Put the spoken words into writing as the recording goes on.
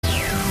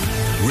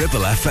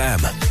Ribble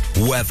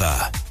FM. Weather.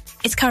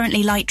 It's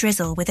currently light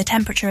drizzle with a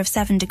temperature of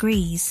 7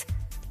 degrees.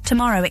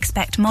 Tomorrow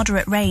expect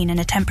moderate rain and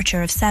a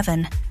temperature of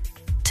 7.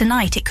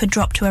 Tonight it could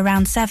drop to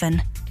around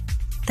 7.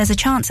 There's a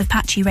chance of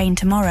patchy rain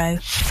tomorrow.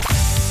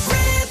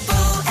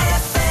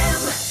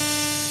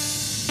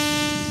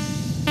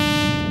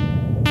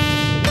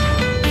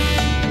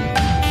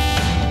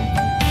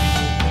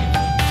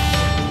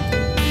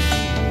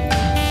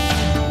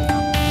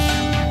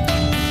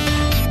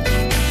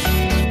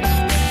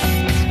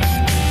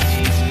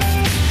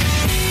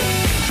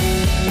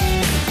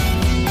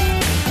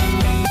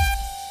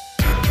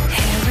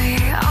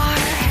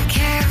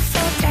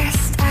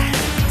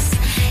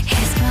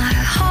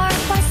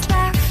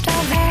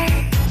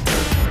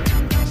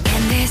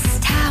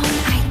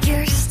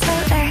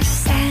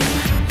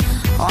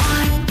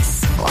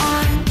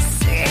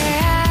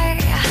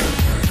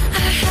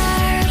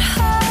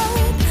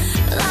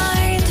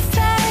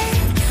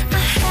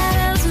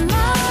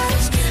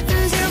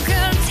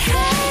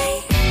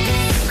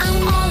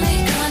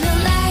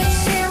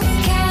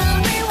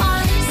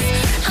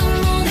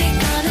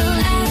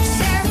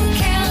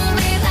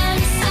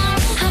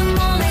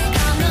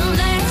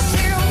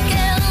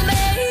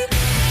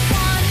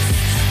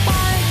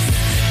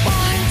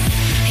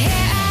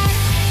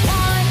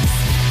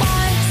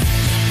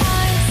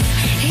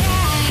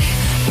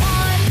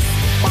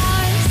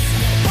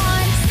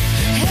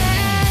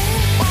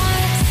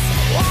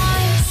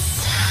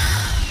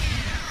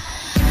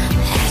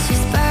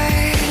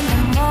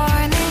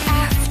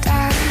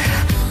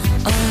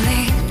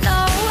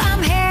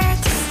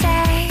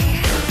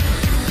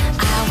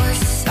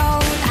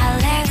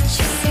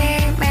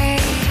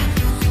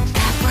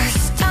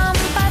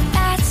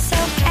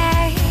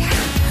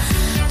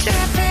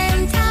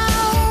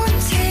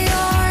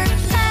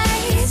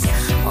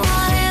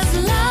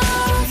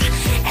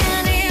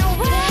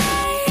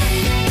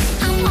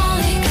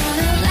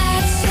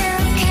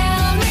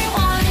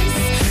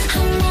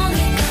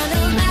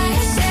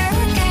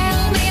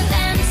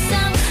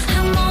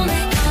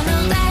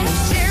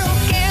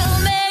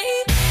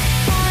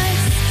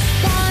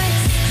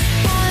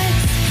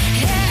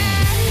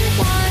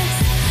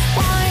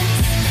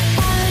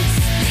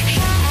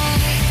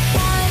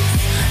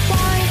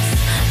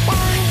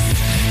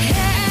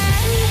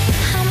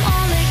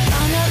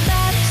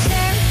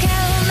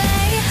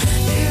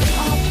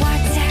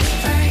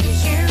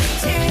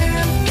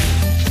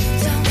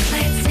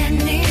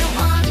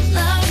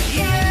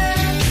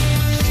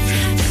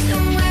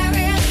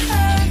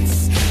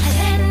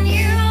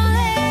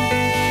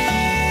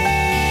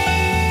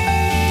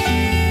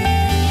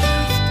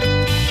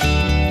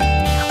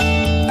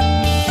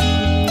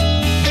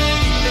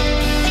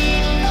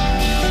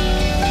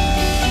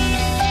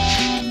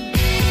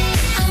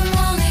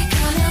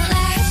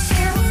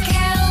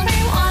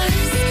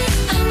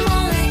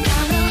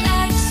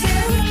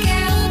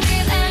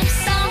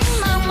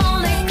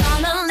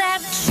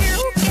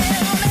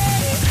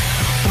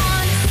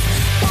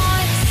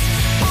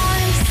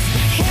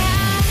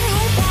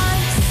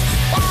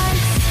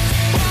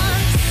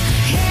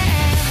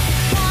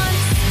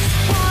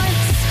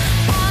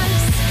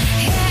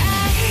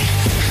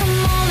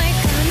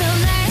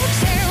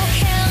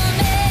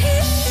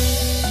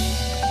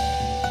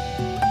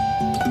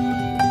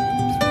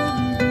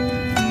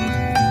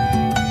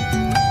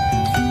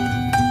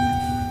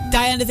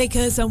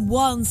 Vickers and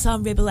Once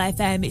on Ribble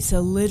FM. It's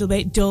a little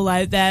bit dull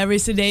out there,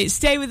 isn't it?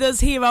 Stay with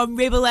us here on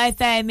Ribble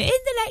FM. In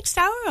the next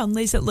hour on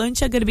Liz at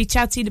Lunch, I'm going to be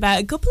chatting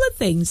about a couple of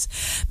things.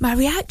 My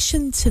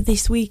reaction to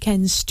this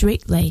weekend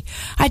Strictly.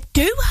 I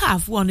do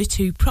have one or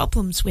two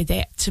problems with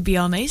it, to be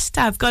honest.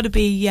 I've got to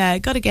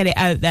get it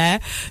out there.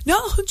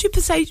 Not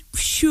 100%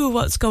 sure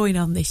what's going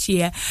on this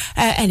year.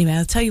 Anyway,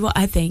 I'll tell you what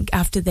I think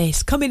after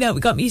this. Coming up,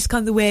 we've got music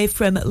on the way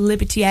from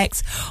Liberty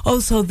X.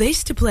 Also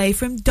this to play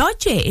from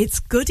Dodgy.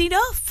 It's Good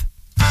Enough.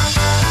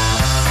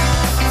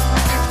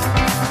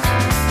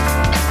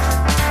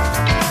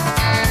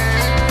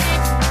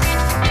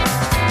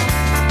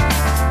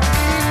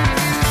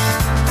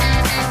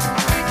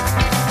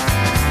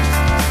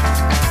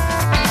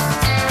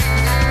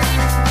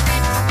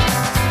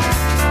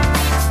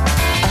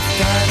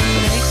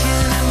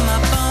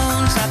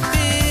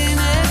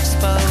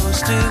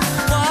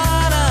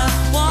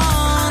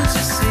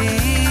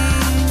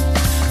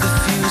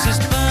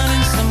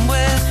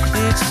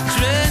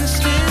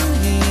 Drenched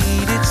in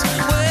heat, it's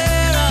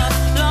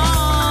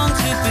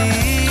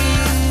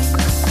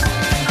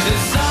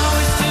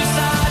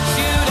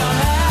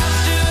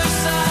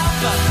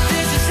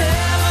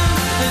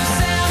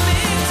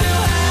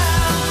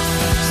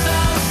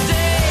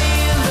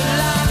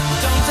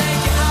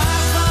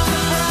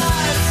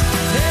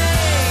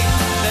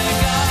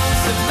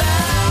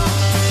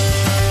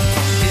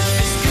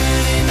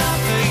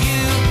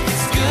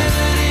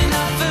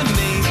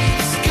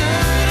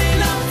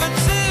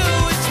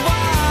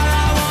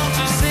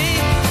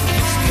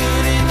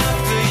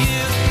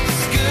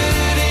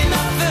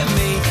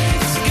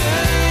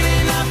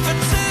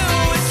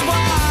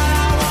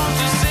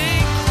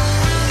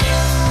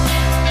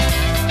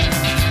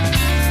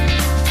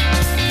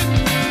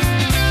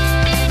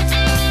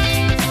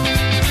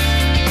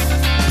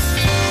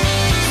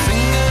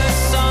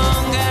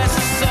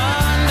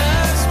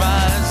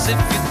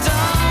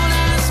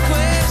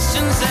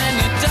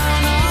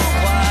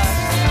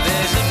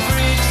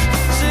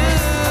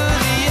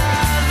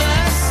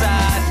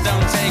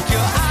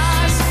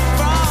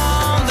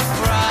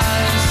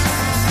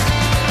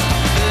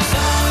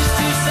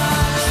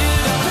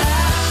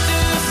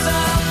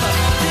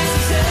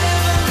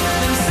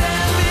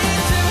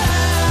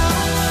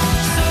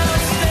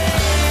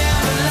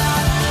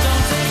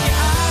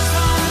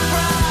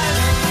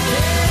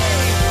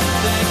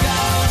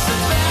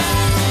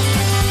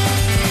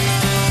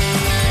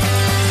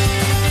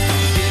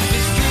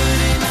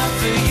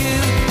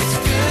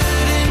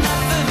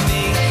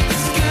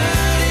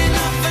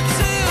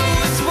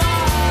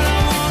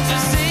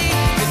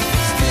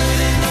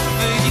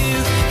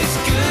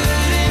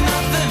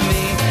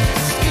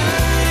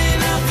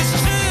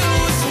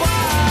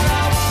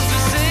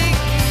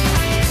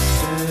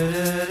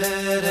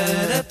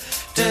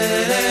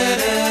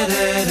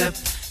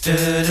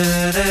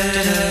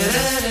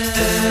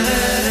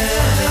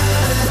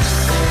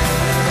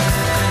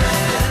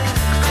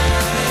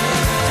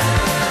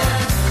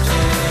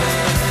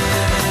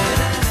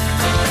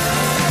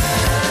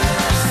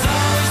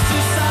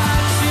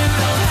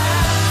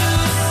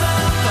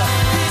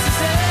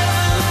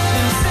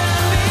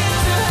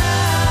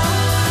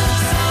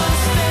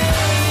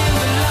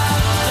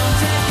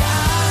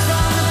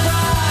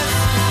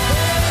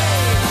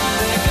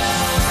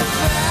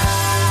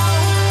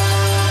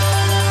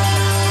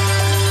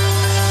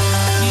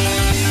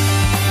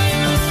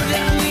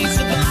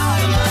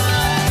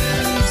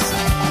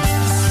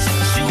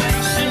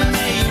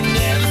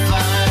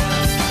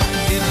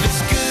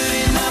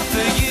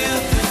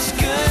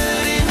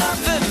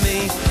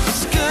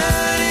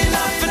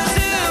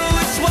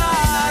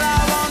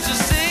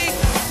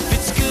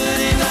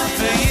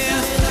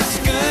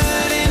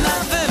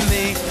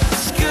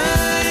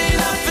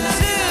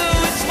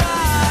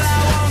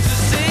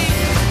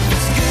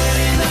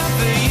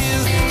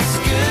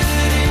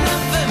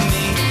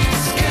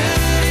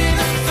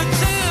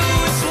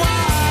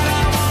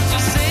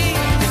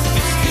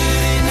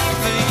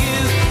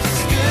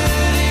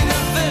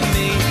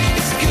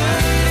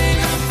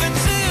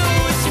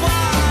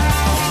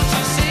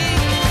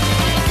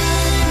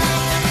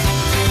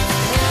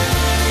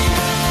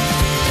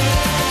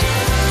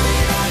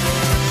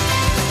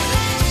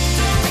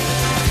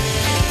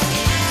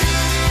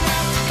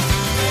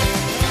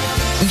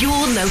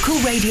Local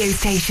radio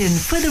station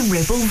for the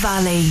Ribble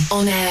Valley.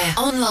 On air,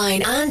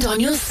 online and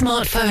on your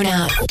smartphone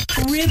app.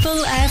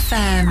 Ribble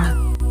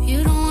FM.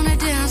 You don't wanna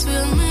dance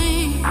with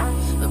me,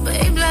 but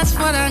babe, that's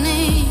what I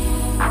need.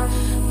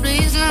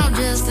 Please, not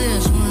just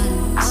this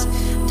once.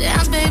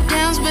 Dance,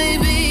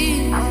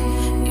 baby.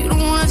 You don't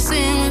wanna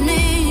sing with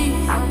me,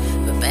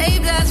 but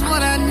babe, that's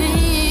what I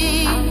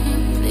need.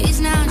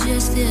 Please, now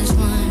just this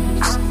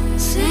once.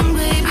 Sing,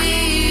 baby.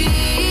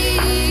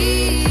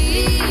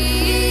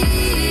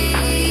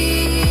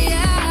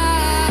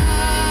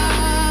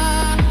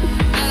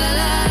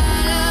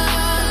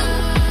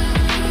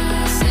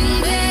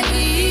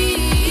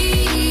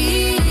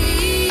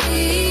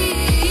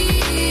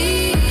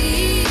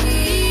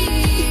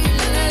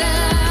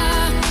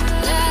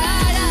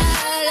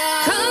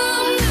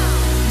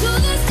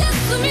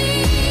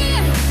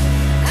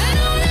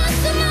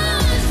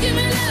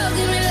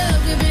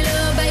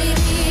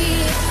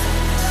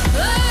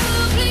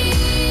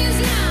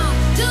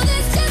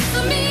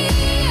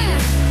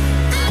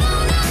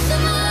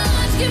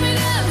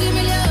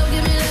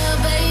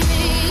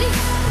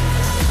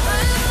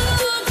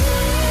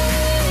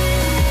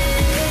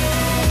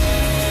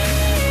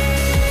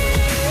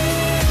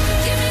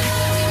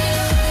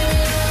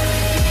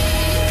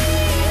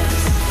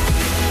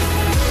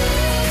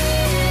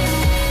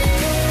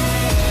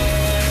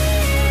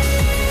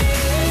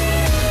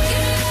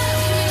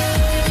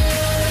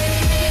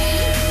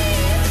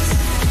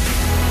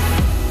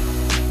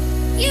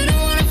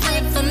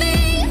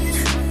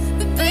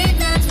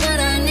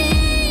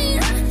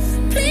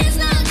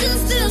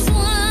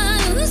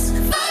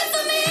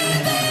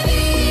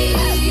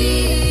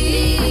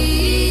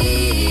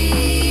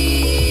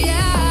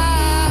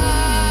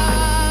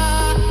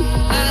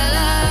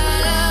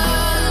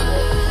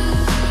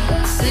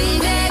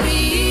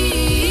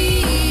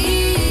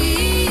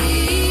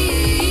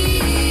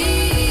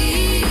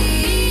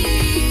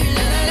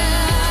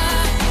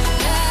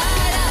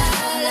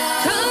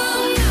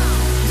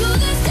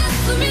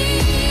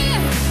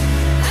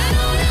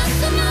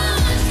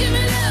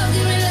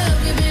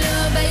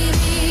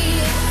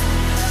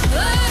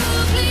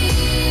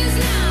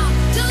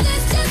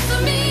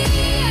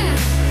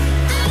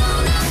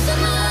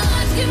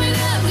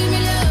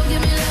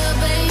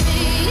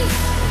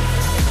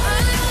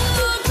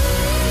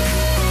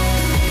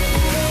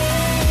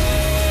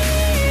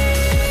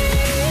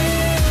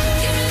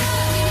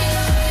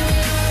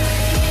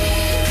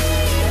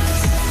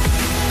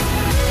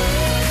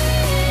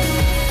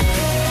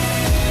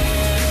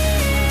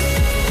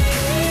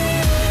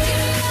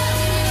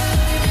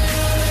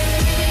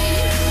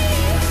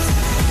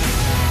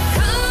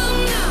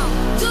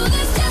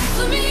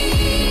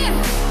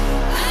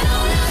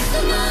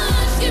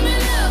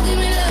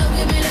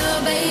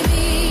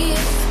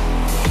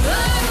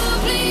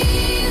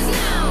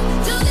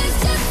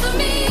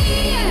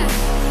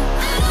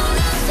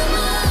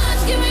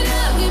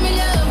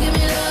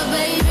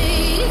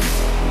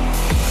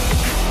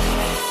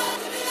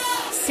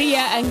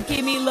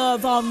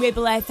 On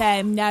Ribble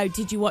FM. Now,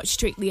 did you watch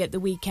Strictly at the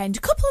weekend?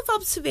 A couple of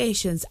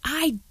observations.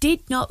 I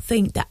did not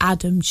think that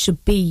Adam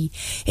should be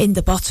in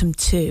the bottom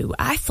two.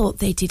 I thought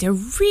they did a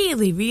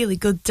really, really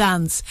good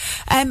dance.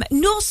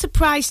 No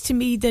surprise to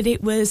me that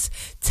it was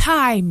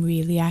time,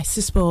 really, I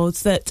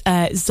suppose, that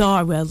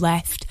Zara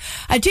left.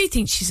 I do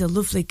think she's a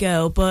lovely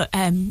girl, but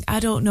I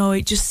don't know,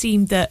 it just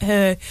seemed that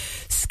her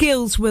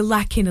skills were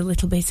lacking a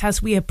little bit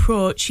as we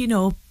approach,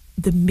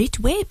 the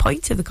midway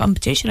point of the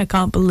competition. I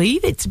can't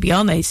believe it, to be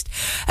honest.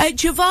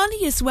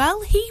 Giovanni as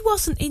well, he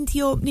wasn't in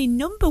the opening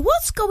number.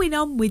 What's going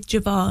on with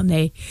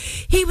Giovanni?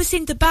 He was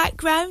in the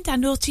background. I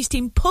noticed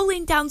him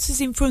pulling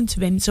dancers in front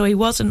of him, so he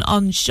wasn't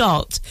on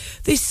shot.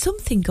 There's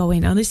something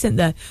going on, isn't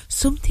there?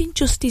 Something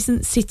just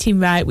isn't sitting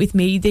right with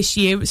me this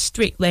year,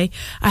 Strictly.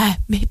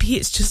 Maybe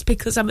it's just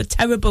because I'm a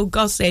terrible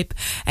gossip.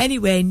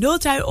 Anyway, no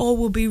doubt all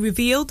will be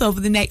revealed over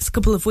the next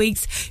couple of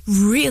weeks.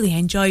 Really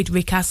enjoyed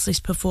Rick Astley's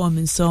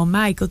performance, so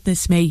my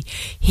goodness me,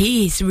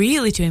 he's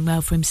really doing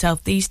well for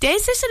himself these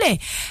days, isn't he?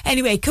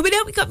 Anyway, coming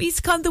up, we got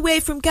music on the way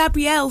from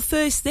Gabrielle.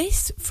 First,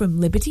 this from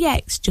Liberty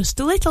X, Just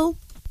a Little.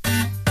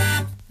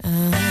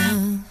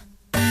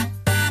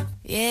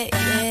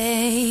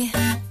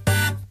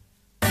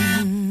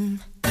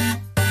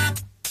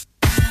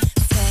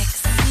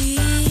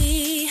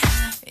 Sexy,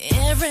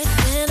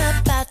 everything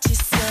about you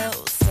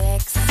so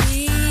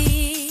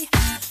sexy.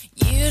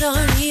 You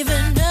don't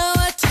even know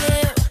what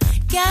you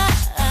got.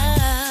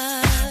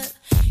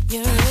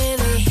 You're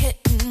really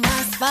hitting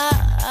my spot.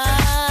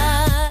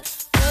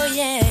 Oh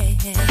yeah,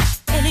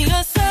 and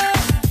you're so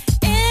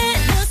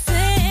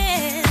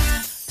innocent.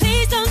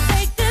 Please don't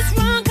take this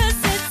wrong, 'cause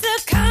it's a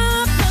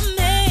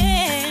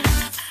compliment.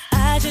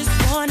 I just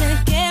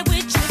wanna get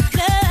with your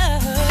love.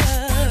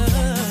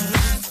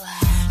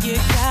 You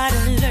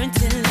gotta learn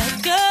to let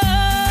go.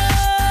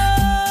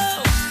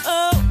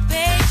 Oh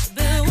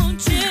baby,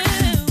 won't you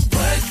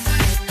work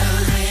it a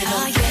little,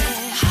 oh,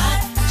 yeah.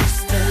 Hot,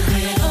 just a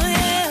little, oh,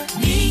 yeah.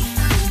 Me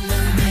in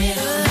the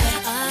middle, let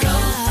go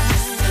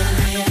just a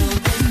little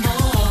bit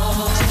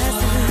more.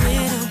 Just a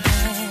little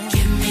bit.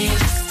 Give me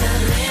just a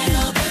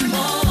little bit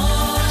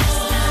more.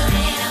 Just a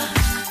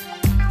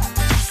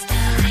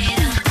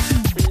little.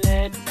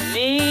 Let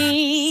me.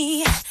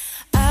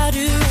 I'll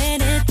do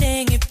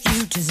anything if you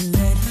just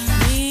let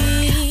me.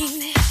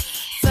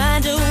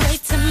 Find a way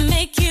to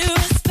make you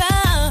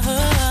respond.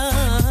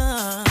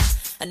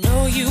 I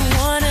know you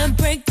wanna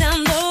break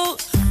down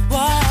those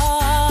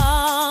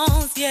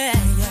walls, yeah,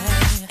 yeah.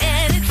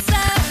 And it's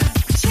so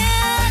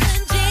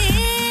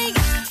challenging.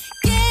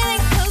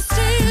 Getting close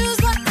to you's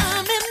what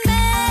I'm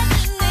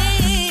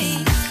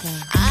imagining.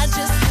 I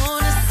just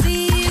wanna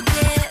see you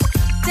get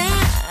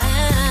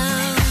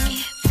down.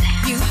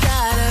 You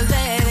gotta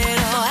let it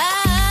all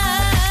out.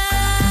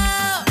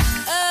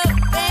 Oh,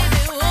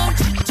 baby, won't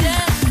you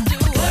just do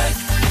work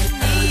with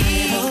me?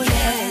 Oh,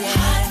 yeah.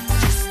 Hot,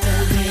 just a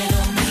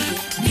little.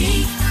 Me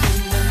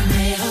in the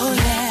middle. Oh,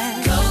 yeah.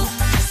 Go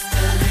just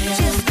a little.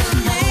 Just a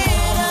little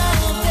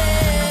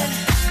bit.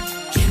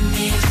 Give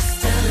me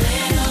just a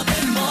little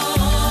bit more.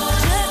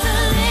 Just a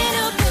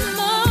little bit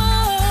more.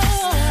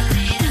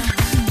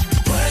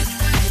 Work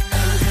it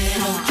a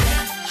little.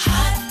 Get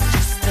hot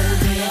just a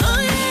little. Oh,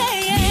 yeah,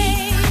 yeah. Me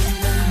in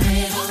the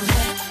middle.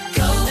 Let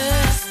go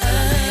just a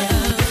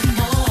little bit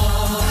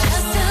more.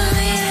 Just a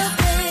little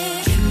bit.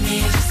 Give me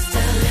just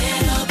a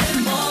little bit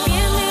more.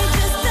 Give me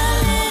just a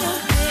little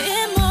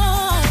bit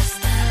more.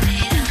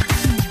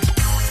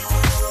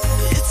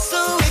 It's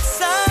so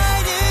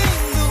exciting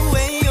the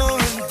way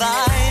you're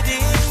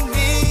inviting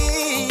me,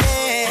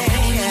 yeah.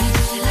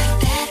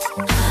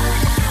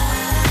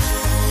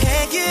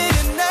 Can't get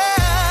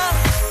enough.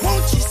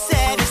 Won't you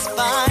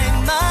satisfy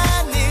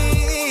my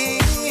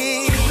needs?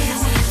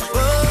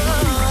 Oh,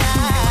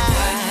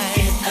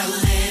 get a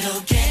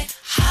little, get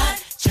hot,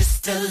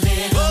 just a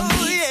little.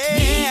 Oh,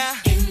 yeah.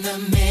 Me in the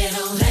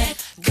middle, let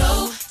go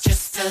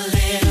just a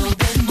little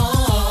bit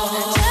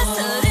more. Just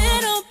a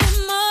little bit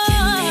more.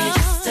 Give me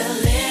just a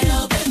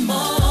little bit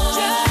more.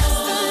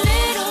 Just a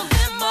little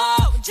bit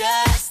more.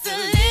 Just a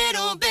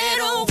little bit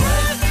of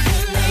work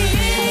with me.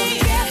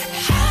 Get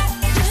hot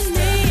with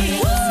me.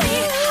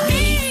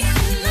 Me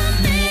in the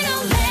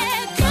middle,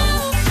 let go.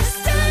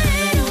 Just a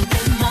little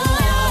bit more.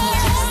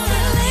 Just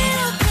a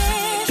little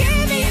bit.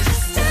 Give me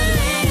just a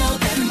little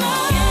bit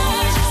more.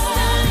 Just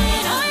a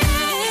little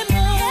bit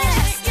more.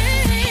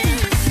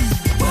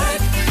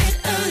 Work it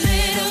a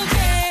little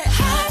bit.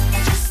 Hot,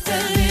 just a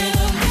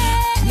little bit.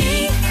 Me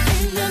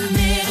in the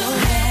middle,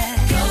 let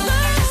go.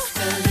 Just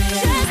a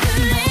little. Just a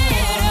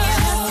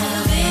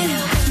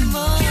little bit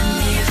more. Give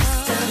me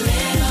just a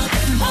little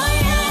bit more.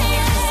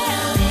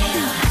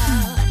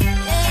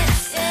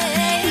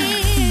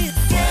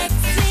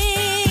 Sexy,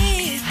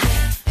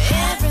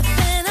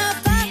 everything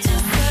about you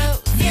so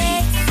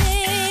sexy.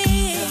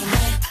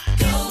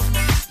 Go,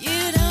 you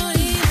don't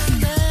even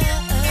know.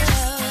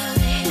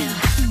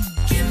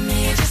 Give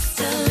me just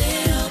a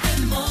little bit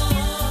more.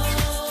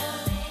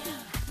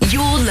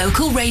 Your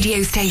local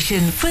radio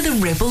station for the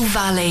Ribble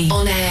Valley.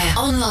 On air,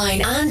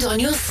 online and on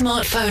your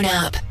smartphone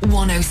app.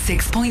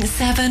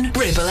 106.7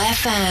 Ribble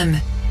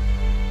FM.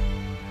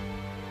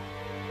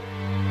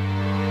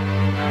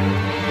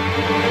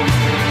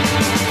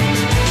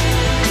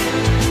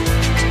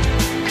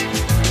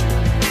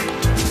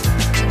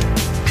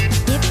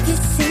 If you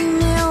see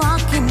me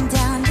walking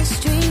down the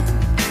street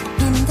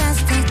and I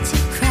start to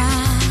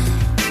cry,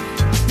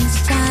 each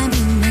time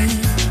we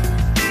meet,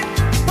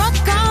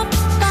 walk on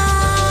by.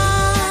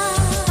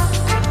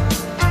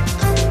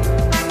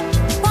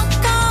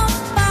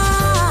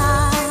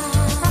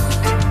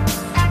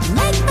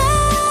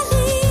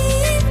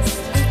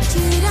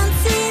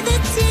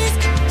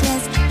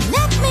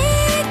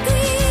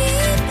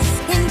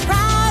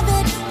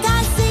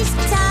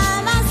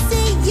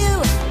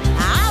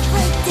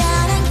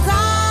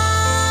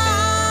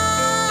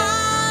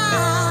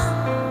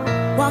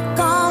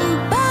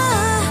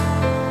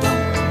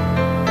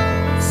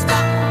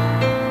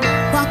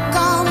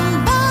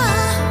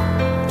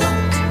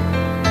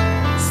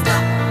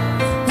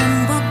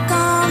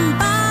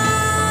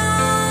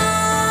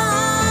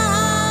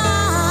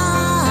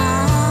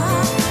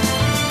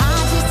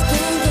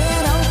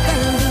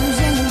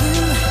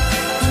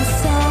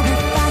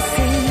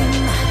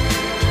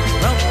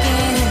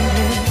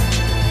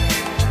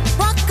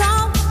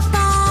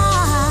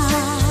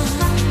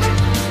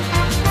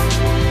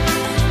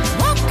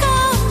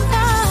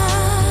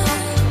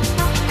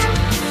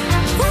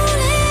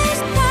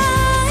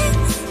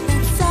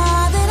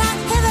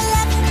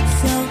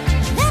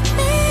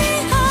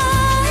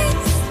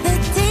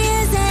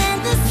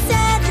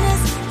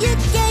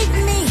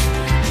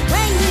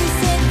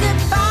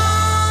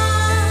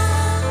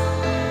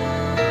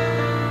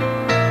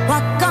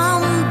 Walk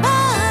on by.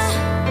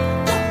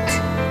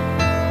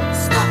 Don't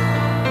stop.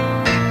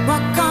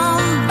 Walk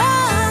on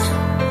by.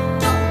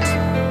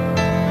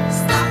 Don't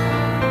stop.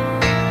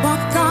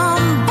 Walk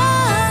on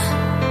by.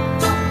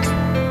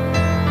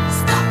 Don't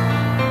stop.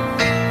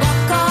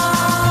 Walk on.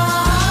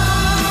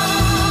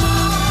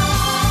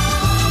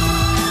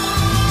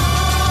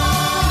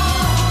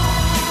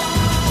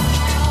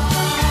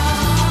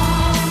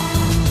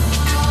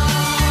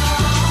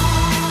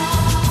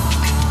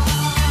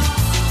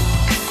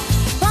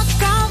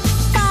 Walk on by.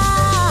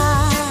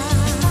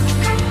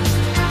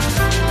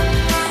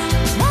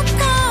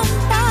 Walk on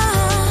by.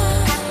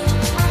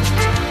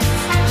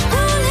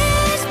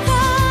 Foolish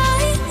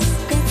pride,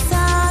 it's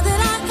all that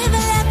I ever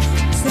left.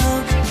 So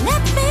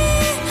let me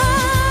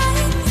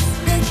hide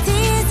the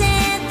tears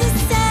and the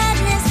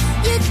sadness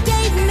you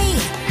gave me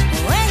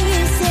when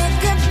you said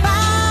goodbye.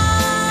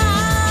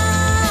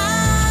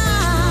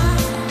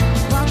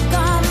 Walk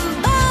on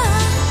by.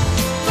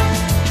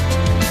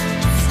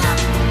 Stop.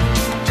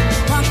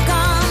 Walk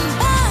on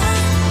by.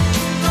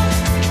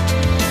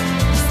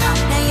 Stop.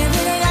 Now you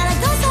really gotta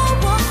go, so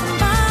walk on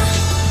by.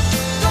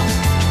 Stop.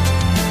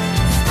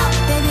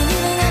 Baby, you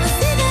ain't never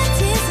see the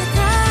tears I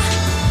cry.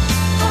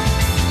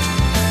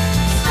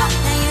 Stop.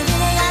 Now you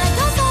really gotta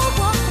go, so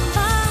walk on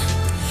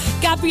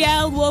by.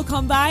 Gabrielle, Walk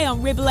On By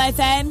on Ribble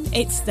FM.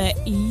 It's the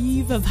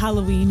eve of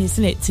Halloween,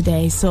 isn't it,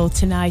 today? So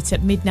tonight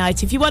at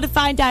midnight, if you want to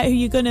find out who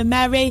you're going to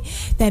marry,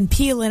 then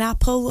peel an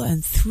apple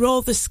and throw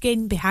the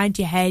skin behind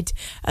your head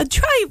and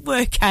try and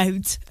work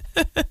out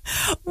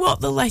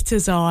what the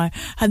letters are,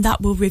 and that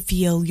will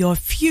reveal your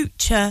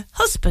future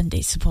husband,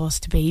 it's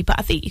supposed to be, but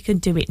I think you can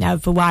do it now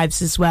for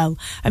wives as well.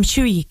 I'm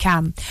sure you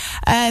can.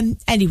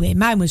 Anyway,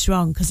 mine was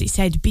wrong because it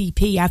said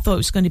BP. I thought it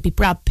was going to be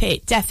Brad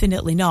Pitt.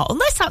 Definitely not,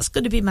 unless that's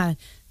going to be my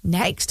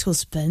next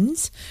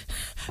husband.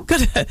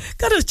 Got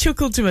to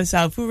chuckle to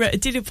myself. We were at a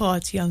dinner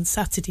party on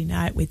Saturday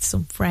night with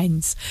some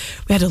friends.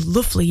 We had a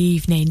lovely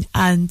evening,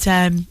 and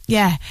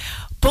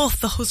both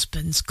the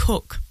husbands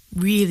cook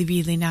really,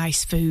 really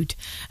nice food,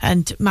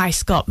 and my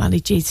Scott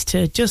manages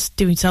to just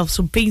do himself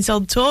some beans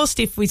on toast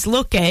if he's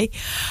lucky.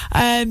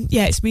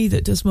 It's me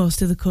that does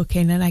most of the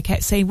cooking, and I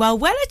kept saying, well,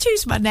 when I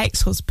choose my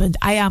next husband,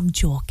 I am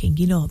joking,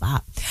 you know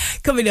that.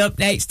 Coming up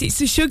next, it's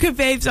the Sugar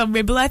Babes on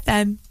Ribble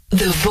FM.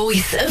 The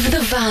voice of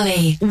the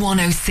valley,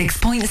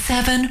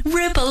 106.7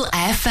 Ribble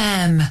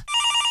FM.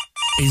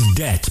 Is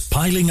debt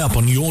piling up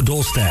on your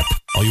doorstep?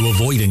 Are you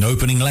avoiding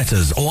opening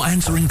letters or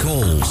answering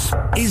calls?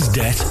 Is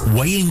debt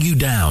weighing you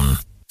down?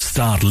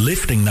 Start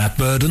lifting that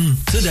burden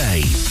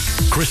today.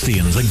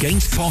 Christians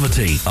Against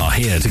Poverty are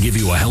here to give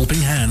you a helping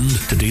hand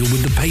to deal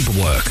with the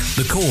paperwork,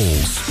 the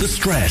calls, the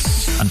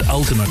stress, and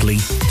ultimately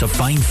to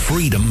find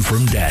freedom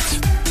from debt.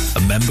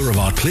 A member of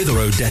our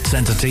Clitheroe Debt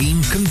Centre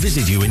team can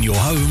visit you in your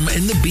home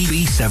in the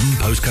BB7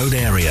 postcode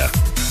area.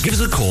 Give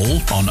us a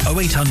call on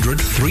 0800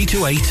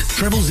 328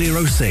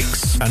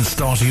 0006 and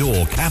start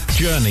your CAP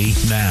journey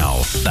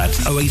now.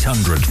 That's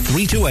 0800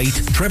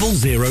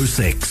 328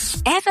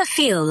 0006. Ever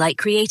feel like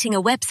creating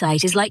a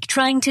website is like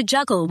trying to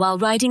juggle while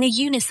riding a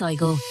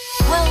unicycle?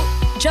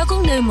 Well,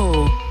 juggle no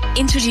more.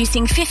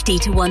 Introducing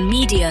 50-to-1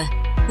 Media.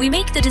 We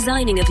make the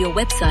designing of your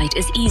website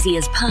as easy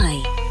as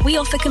pie. We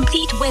offer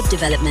complete web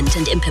development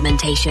and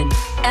implementation.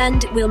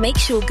 And we'll make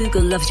sure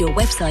Google loves your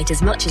website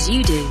as much as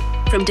you do.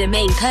 From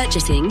domain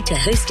purchasing to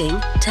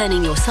hosting,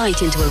 turning your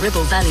site into a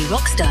Ribble Valley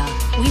rockstar,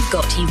 we've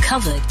got you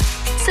covered.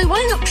 So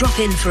why not drop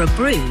in for a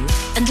brew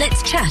and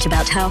let's chat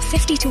about how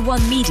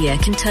 50-to-1 Media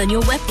can turn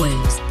your web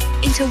woes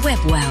into web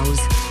wows.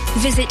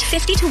 Visit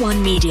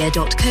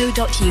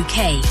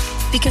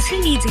 50to1media.co.uk, because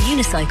who needs a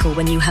unicycle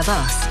when you have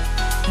us?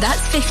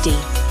 That's 50,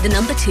 the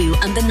number 2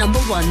 and the number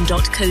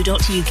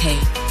 1.co.uk.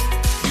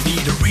 You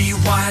need a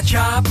rewire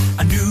job,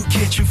 a new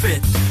kitchen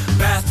fit,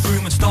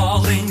 bathroom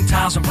installing,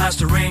 tiles and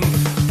plastering,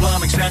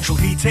 plumbing, central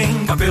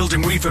heating, a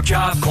building refurb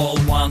job. Call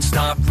One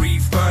Stop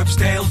Refurbs,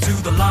 Dale to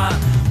the lot.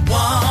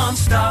 One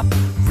Stop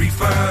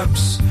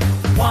Refurbs.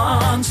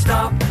 One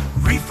Stop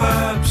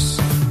Refurbs.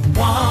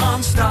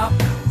 One Stop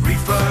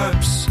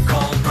Refurbs.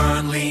 Call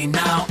Burnley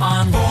now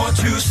on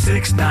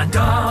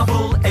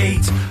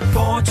 426-988.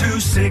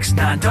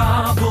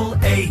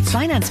 426-988.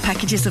 Finance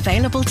packages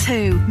available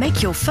too.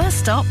 Make your first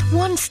stop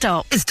One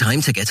Stop. It's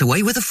time to get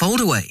away with a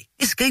foldaway.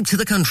 Escape to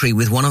the country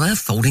with one of our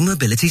folding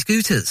mobility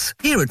scooters.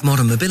 Here at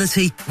Modern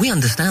Mobility, we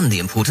understand the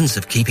importance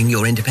of keeping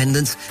your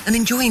independence and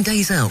enjoying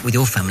days out with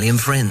your family and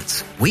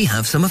friends. We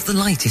have some of the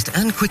lightest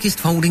and quickest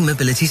folding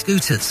mobility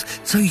scooters,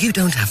 so you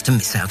don't have to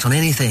miss out on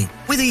anything.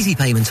 With easy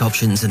payment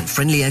options and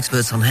friendly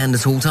experts on hand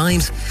at all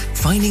times,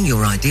 finding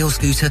your ideal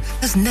scooter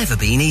has never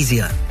been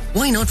easier.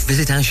 Why not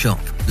visit our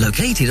shop,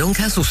 located on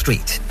Castle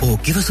Street, or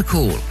give us a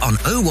call on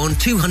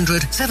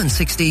 01200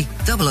 760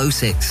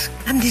 006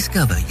 and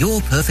discover your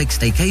perfect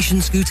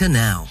staycation scooter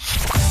now.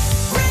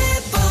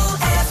 Ribble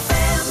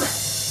FM.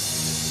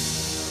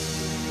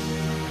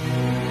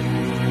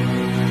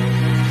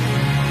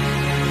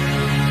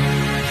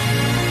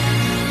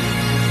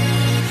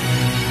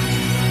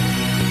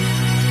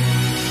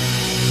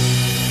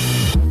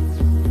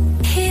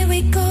 Here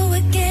we go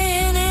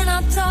again in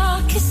our dark.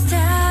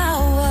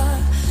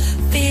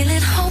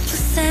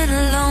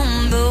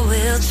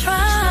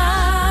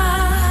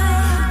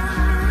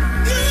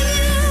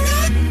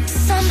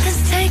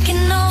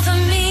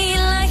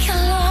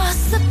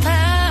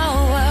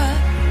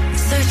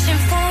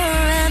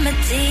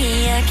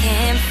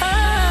 can't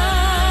find.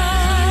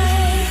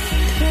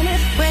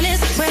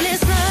 When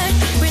it's night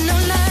with no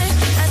light,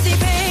 I see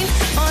pain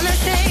on the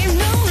same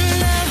no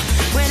love.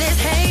 When it's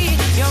hate,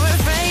 you're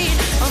afraid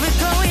of it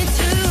going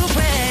to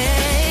waste.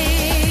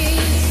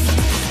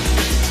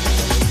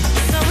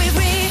 So if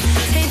we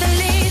take the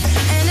lead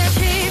and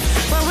achieve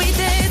what we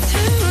did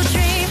to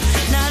dream,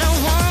 not a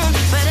want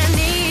but a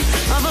need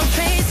of a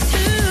place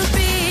to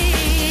be.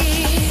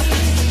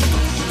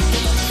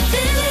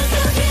 Feelings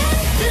of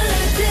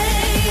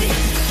yesterday,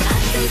 I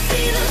can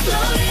see them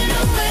floating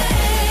away.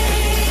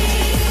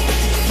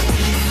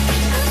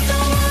 I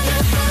don't wanna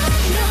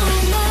hide no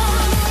more.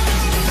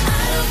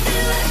 I don't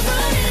feel like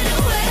running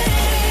away.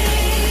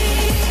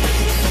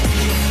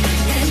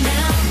 And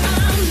now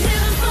I'm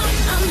living for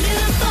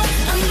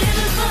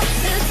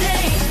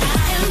today.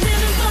 I am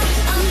living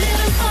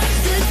for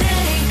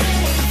today.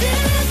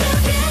 Feelings of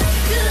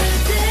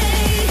yesterday,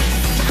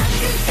 I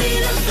can see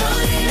them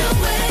floating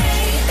away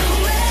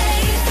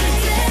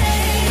today.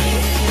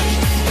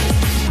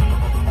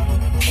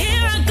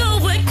 Here I go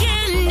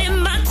again in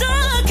my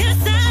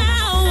darkest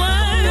hour,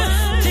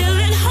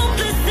 feeling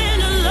hopeless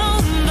and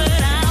alone,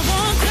 but I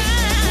won't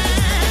cry.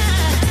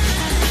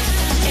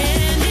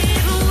 And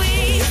if we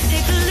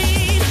take the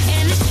lead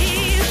and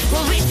achieve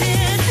what we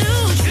dare to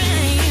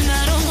dream,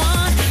 I don't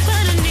want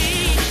but a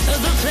need of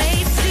a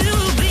place to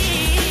be.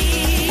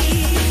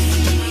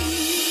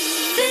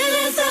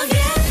 Feelings of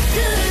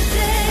yesterday,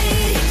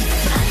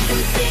 I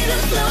can see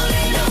them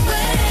floating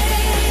away.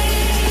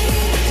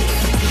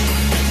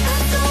 I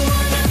don't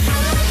wanna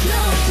hide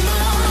no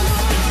more.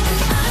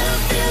 I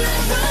don't feel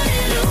like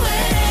running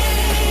away.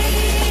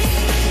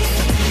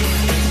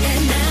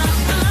 And now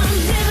I'm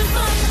living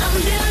for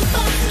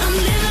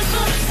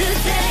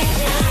today.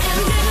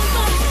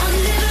 I'm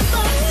living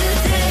for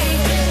today.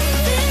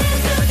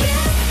 Feelings of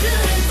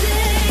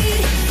yesterday,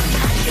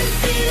 I can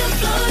see them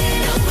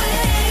floating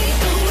away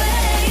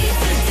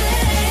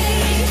today.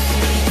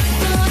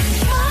 Thoughts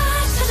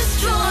try to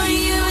destroy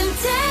you and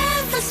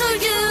death, so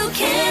you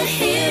can't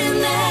hear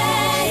me.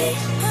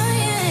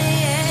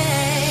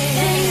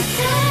 Things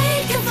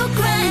taken for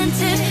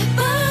granted,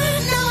 but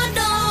now I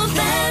know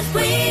that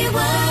we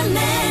were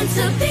meant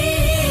to be.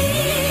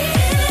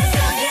 Feelings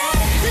of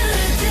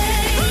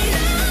yesterday,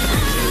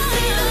 I can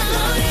see them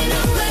floating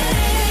away.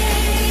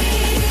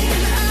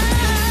 I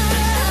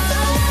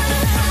don't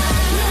wanna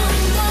hide no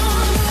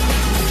more.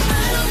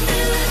 I don't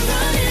feel like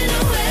running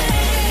away.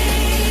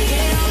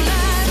 I'm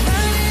not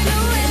running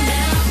away.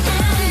 Now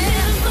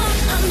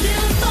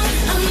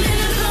I'm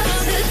living for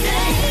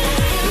today.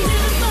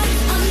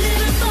 I'm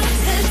living for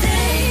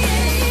today.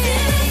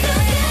 Feelings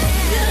of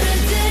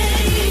yesterday,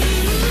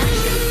 I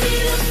can see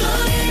them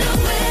floating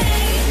away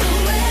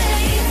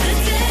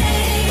today.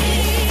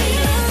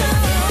 Feelings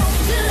of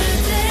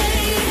yesterday,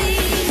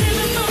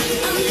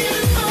 I'm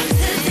living for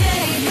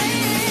today.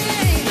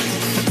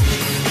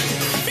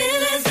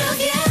 Feelings of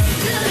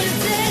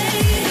yesterday,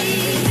 I'm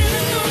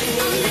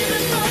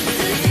living for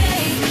today.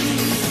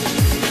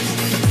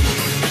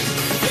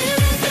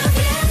 Feelings of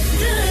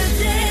yesterday,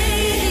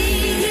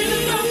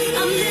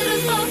 I'm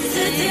living for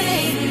today.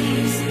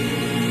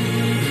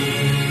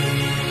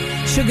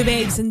 Sugar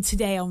Babes and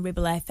Today on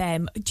Ribble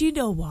FM. Do you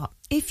know what?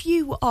 If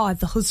you are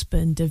the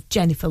husband of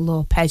Jennifer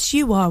Lopez,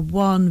 you are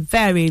one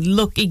very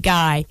lucky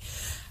guy.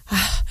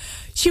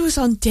 She was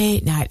on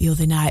date night the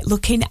other night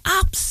looking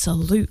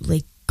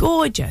absolutely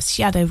gorgeous.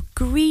 She had a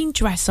green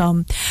dress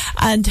on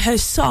and her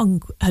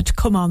song had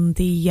come on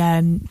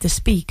the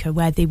speaker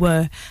where they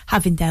were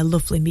having their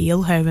lovely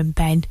meal, her and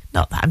Ben.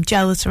 Not that I'm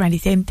jealous or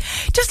anything.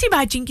 Just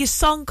imagine your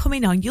song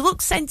coming on, you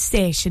look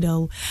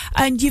sensational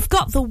and you've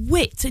got the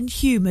wit and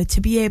humour to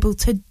be able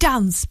to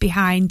dance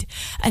behind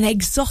an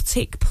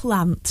exotic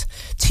plant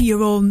to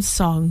your own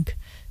song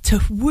to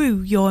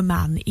woo your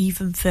man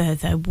even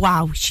further.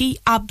 Wow, she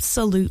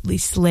absolutely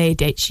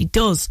slayed it. She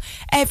does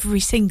every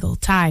single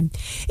time.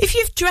 If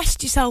you've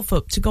dressed yourself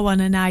up to go on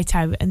a night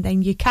out and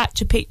then you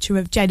catch a picture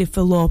of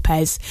Jennifer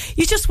Lopez,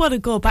 you just want to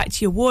go back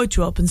to your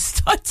wardrobe and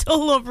start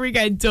all over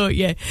again, don't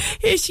you?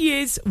 Here she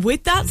is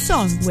with that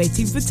song,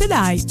 Waiting for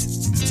Tonight.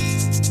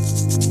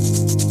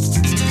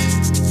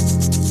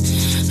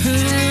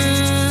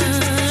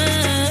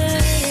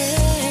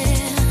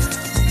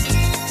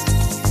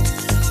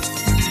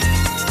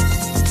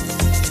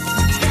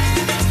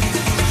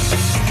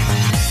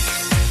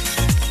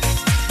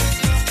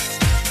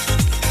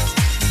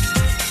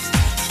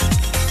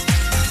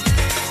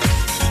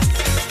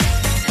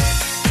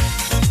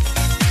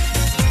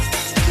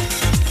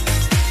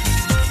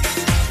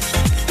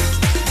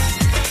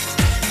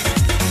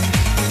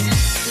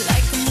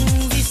 Like a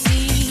movie scene.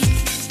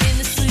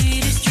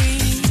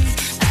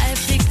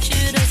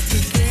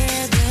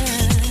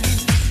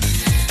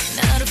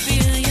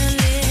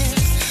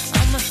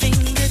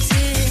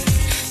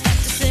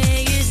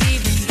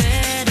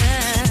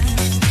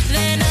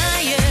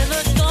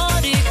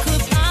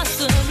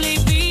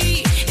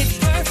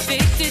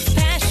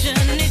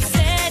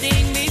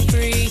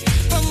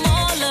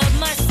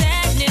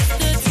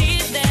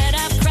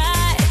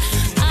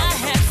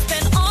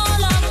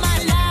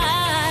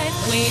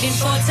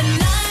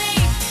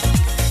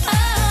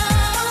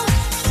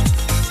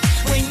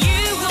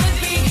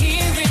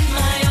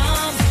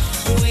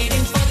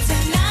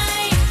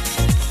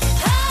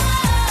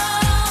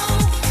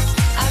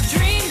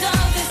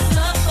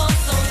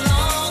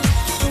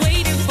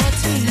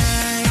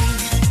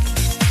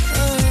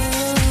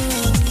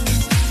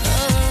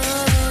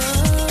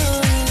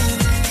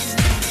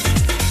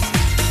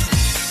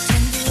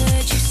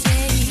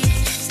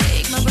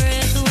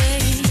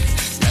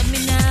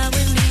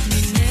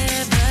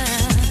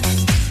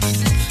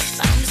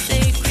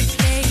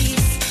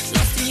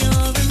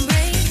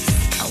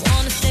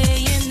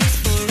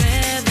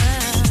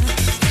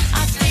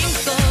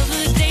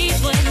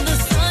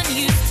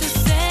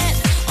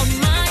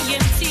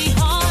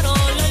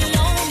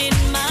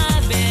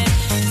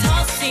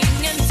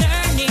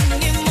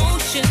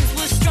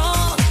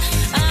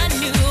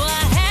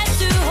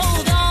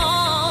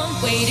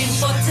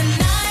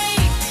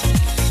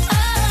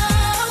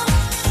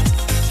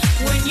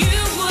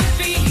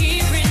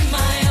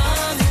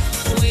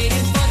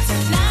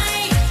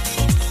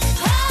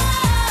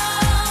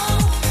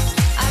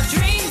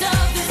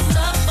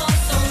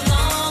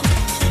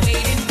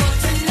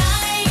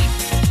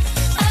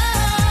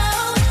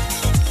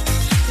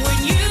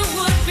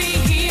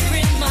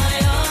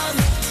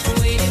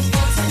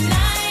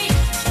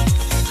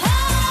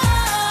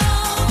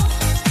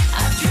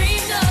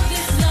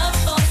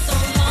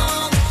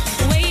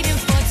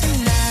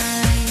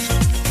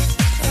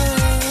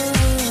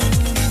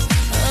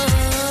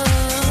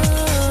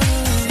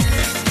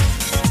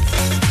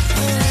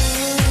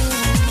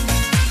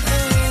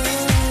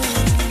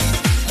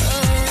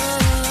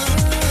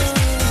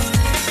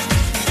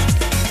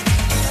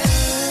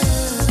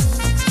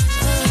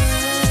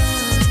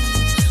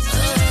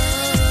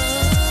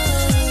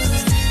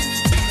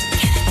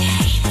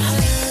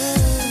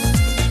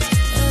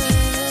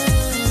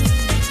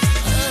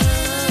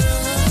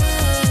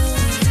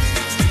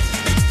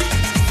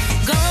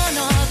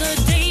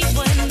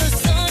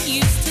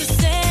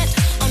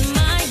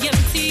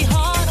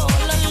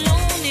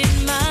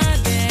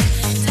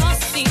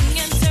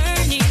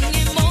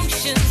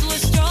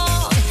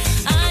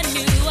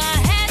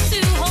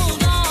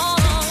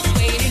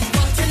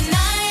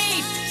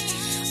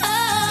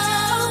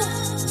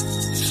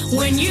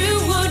 when you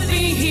would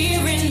be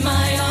here in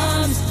my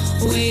arms,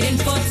 waiting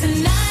for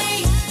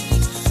tonight.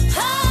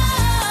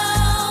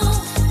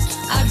 Oh,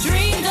 I've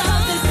dreamed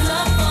of this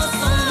love for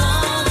so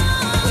long,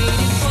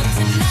 waiting for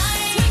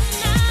tonight.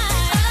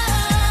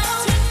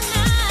 Oh,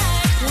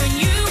 when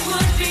you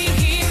would be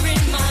here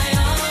in my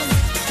arms,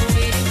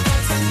 waiting for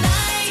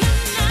tonight.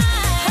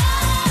 Oh,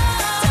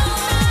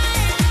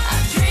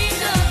 I've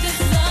dreamed of this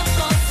love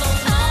for so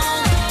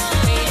long,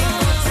 waiting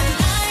for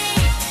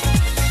tonight.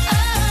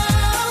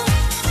 Oh,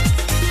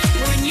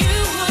 when you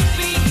would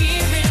be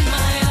here in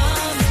my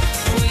arms,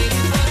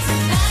 waiting for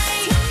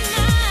tonight.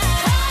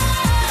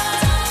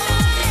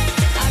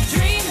 I've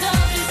dreamed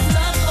of this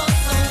love for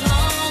so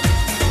long,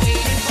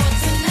 waiting for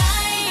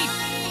tonight.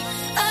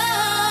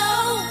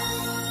 Oh.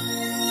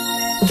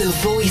 The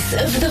Voice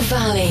of the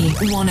Valley,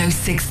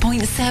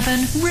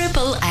 106.7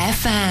 Ribble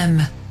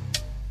FM.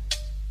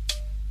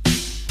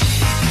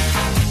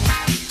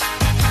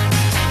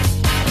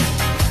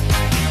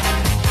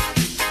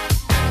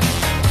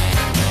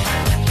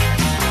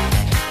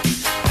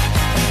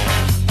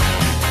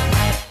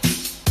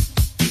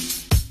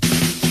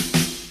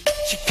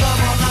 She come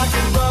on like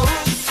a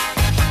rose,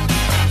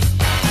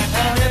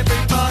 and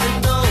everybody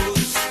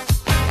knows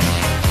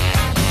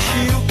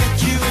she'll get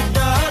you a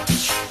touch.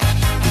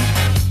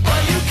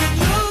 Well, you can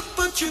look,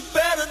 but you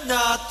better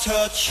not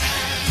touch.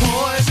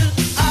 Poison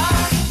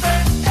ivy,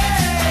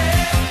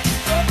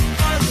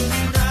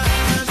 poison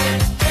ivy.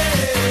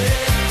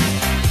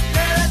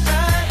 Late at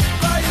night,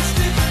 while you're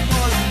sleeping,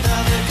 poison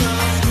ivy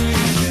comes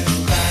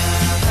screaming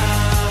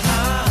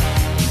round.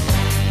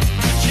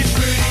 She's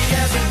pretty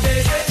as a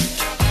daisy.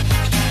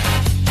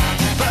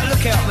 But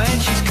look out, man,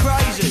 she's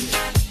crazy.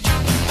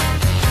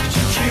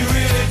 She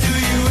really do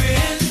you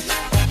in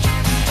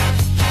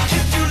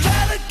if you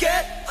let her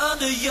get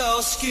under your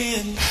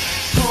skin.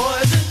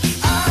 Poison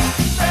ivy,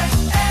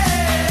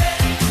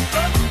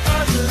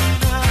 poison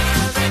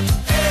ivy.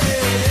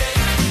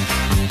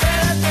 Late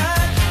at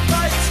night,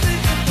 while you're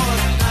sleeping,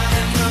 poison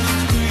ivy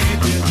comes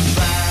creeping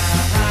round.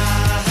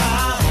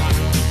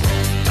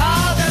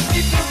 All that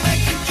people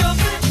make you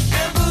jump in,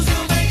 and booze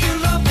will make you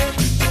love it.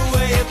 The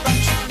way it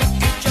rocks you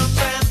make you jump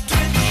and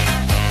twitch.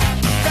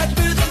 That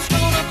rhythm's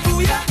gonna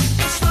fool ya,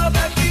 the slow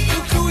back beat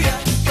will cool ya.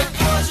 The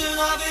poison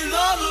ivy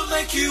love will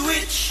make you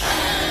itch.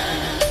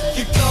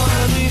 You're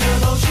gonna need a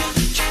lotion,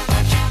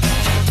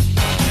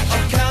 a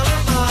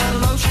calamine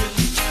lotion.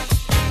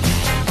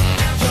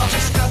 Your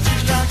scotch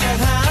is like a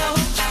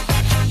hound.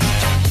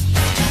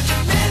 The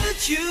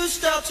minute you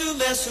start to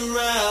mess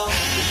around,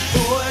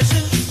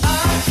 poison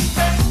ivy,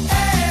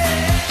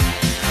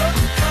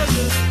 poison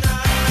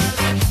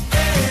ivy.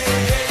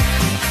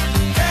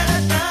 Late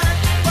at night,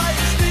 while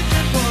you're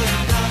sleeping,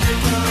 poison ivy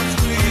comes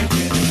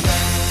creeping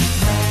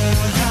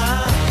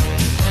round.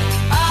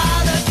 Ah,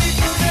 that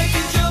people make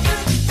you jump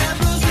it, and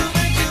blues will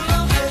make you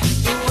love it.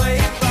 The way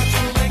it rocks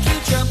will make you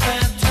jump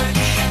and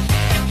twitch.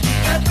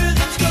 That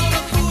rhythm's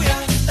gonna fool ya,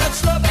 that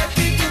slow back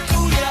beat will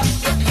cool ya.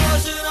 The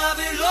poison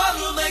ivy love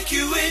will make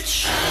you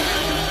itch.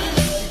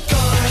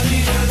 Gonna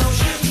need a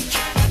lotion,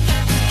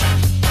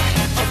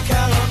 a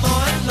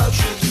calamine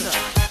lotion.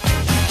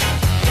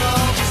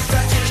 You'll be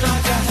scratching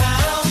like a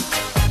hound.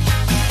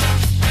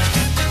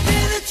 The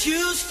minute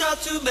you start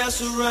to mess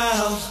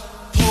around,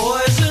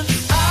 poison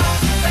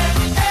ivy,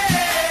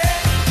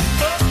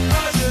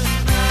 poison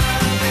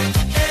ivy.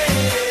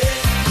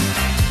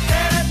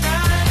 Late at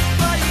night,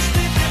 while you're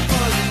sleeping,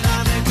 poison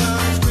ivy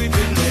comes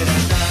creeping. Late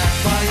at night,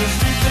 while you're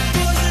sleeping,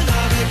 poison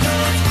ivy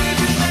comes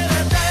creeping. Late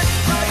at night,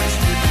 while you're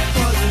sleeping,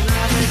 poison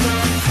ivy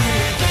comes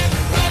creeping.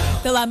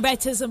 The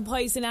Lambrettas and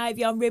Poison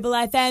Ivy on Ribble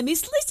FM.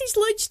 It's Lizzie's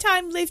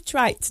lunchtime live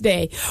track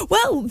today.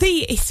 Well,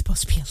 it's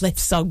supposed to be a live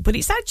song, but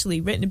it's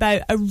actually written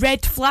about a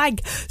red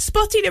flag,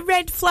 spotting a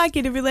red flag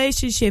in a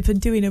relationship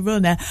and doing a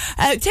runner.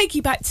 Take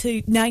you back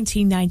to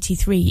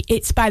 1993.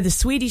 It's by the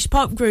Swedish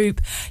pop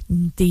group,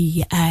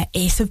 the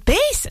Ace of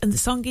Base, and the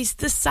song is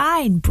The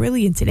Sign.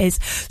 Brilliant it is.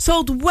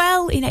 Sold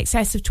well in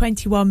excess of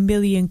 21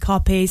 million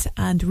copies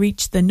and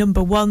reached the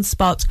number one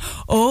spot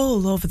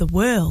all over the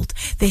world.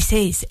 This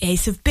is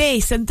Ace of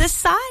Base and The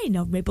Sign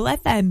on Ribble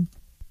FM.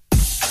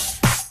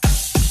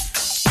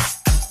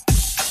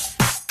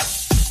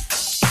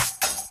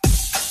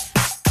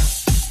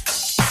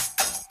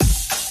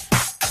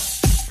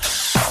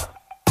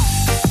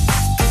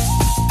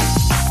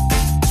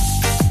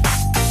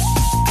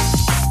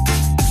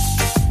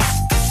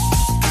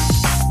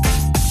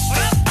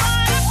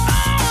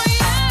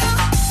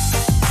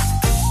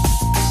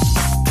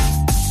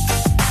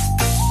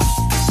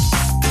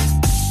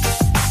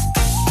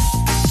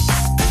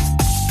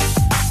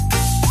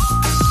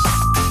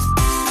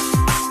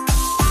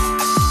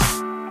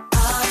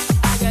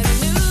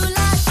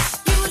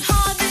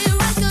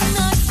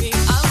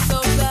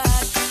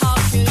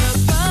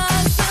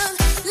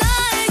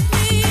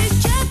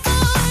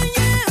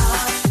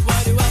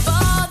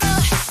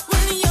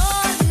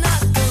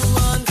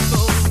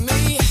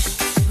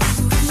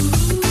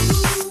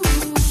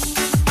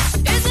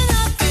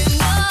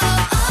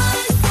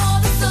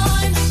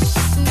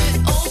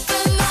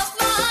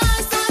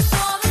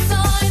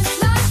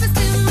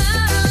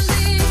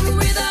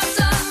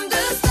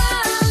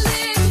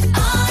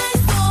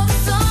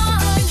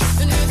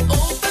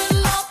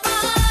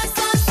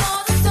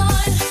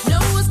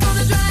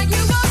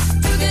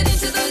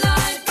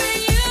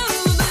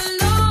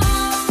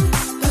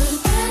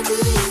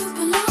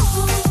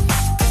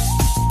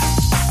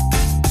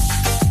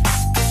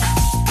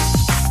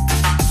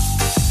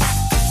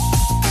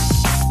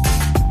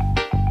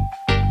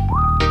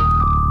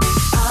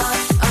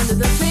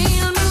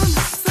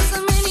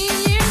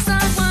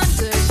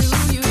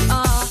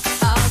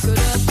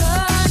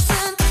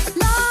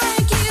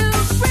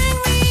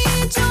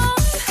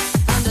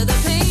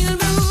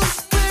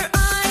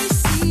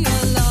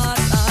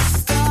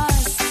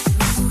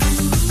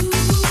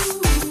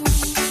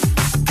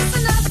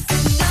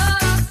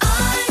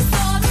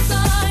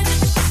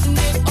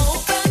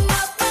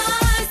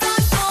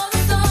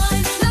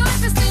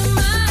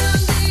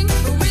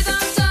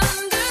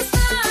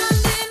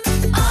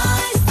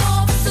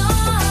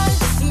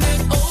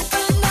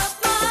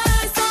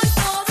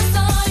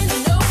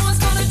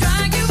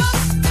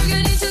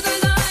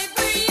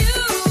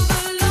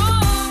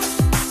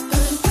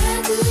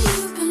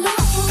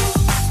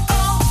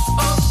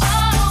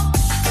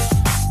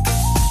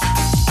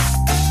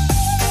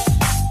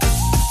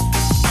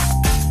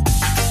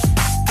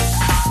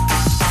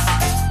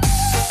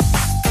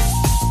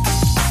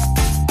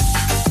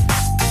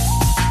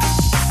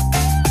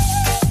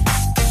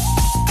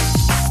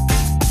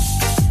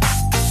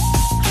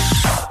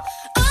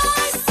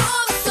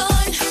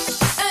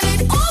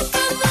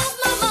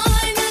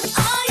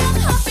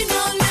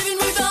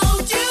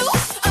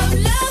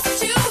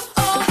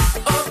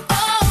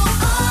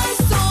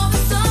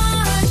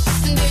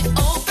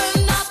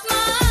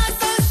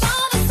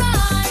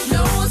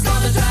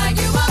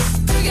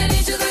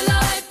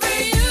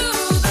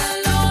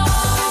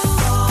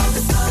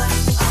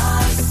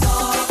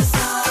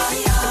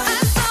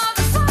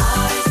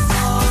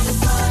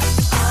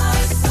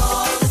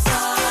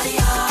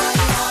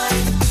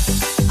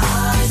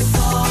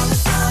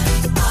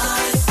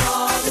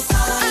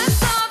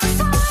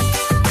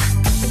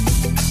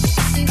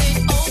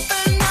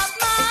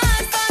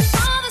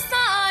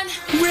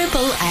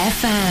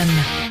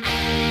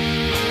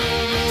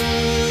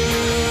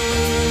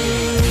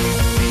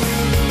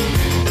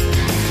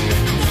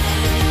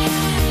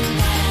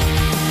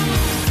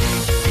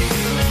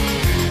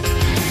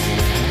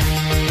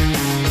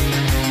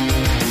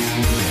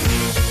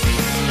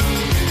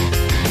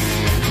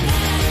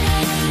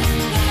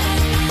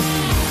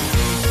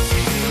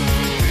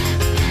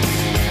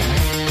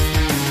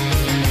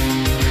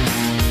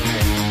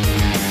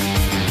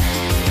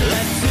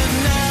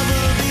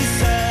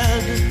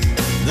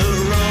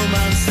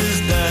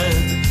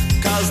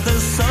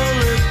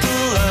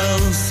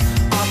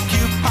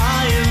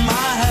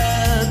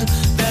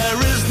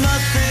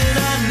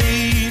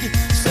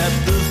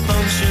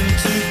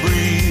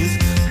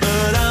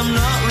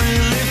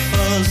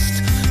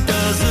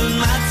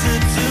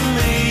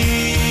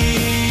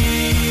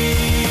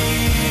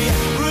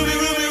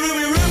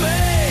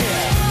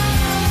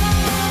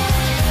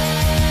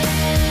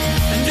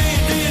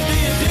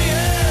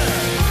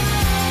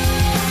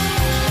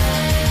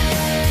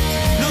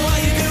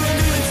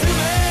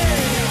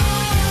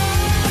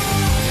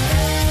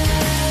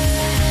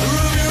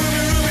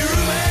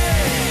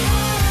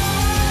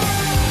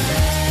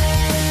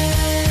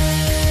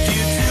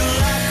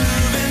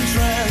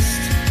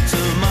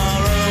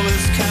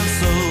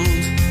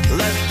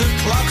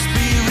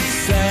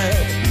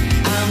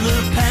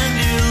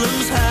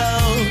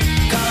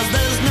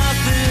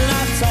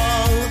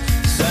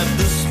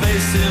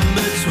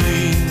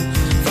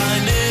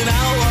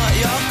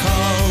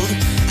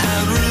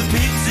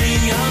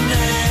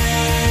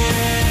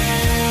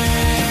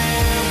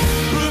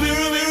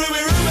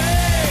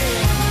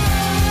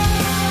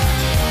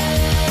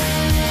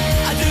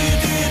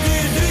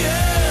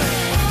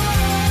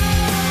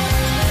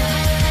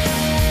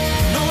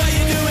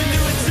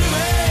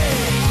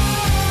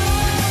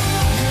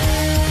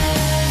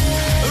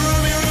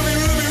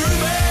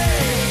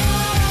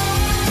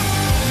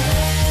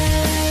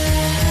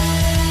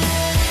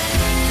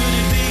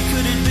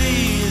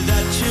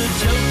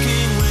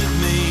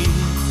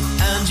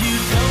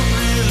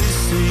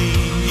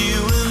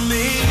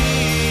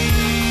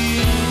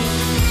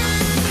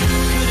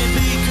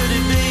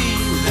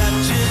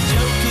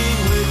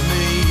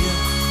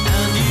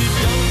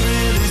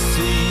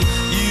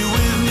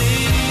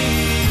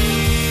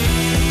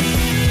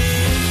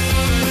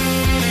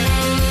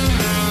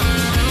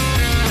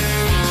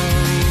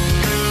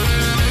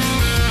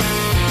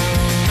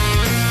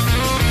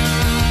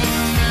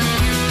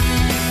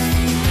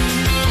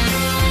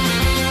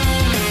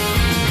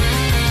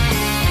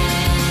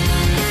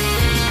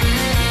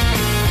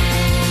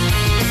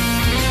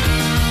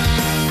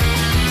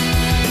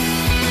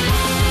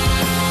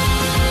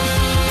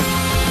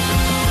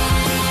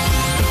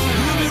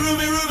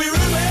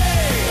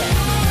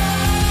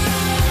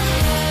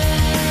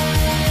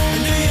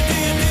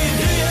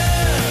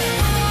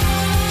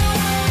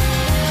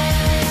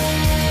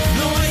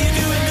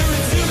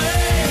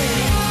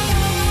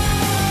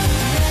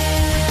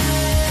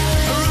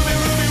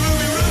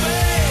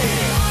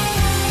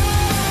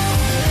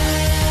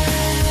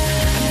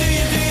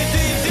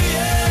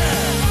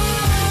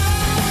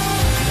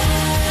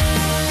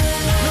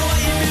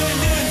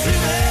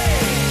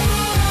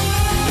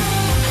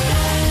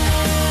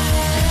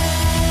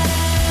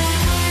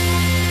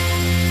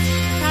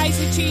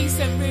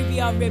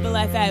 on Ribble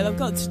FM. I've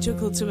got to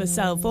chuckle to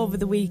myself. Over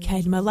the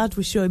weekend, my lad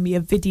was showing me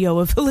a video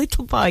of a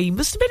little boy. He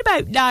must have been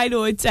about 9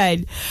 or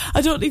 10.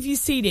 I don't know if you've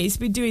seen it. It's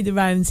been doing the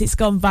rounds. It's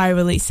gone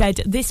viral. It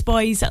said, this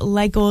boy's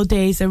Lego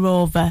days are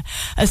over.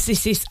 As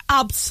this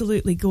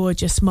absolutely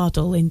gorgeous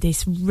model in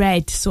this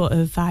red sort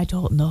of, I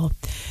don't know,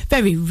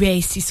 very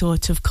racy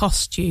sort of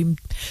costume,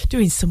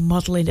 doing some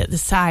modelling at the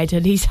side,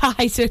 and his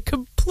eyes are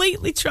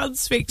completely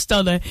transfixed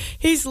on her.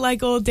 His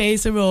Lego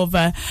days are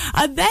over.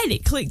 And then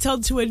it clicked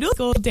onto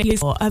another day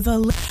of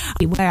a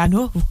where I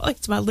know,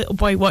 it's my little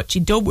boy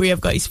watching. Don't worry, I've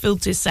got his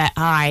filter set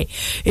high.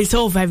 It's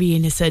all very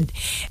innocent.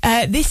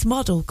 This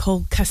model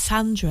called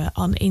Cassandra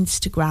on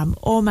Instagram,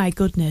 oh my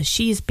goodness,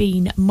 she has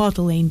been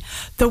modelling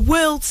the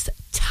world's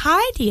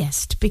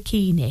tiniest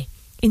bikini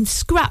in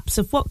scraps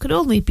of what could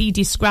only be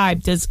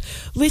described as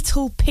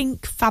little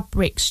pink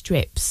fabric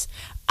strips.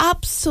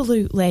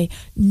 Absolutely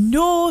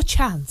no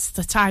chance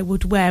that I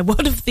would wear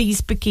one of these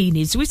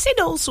bikinis. We've seen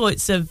all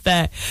sorts of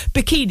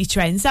bikini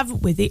trends,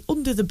 haven't we? The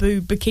under the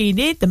boob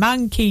bikini, the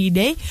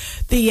mankini,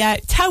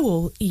 the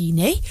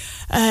towel-ini.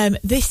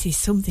 This is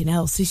something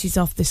else. This is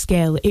off the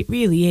scale. It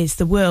really is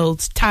the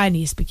world's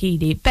tiniest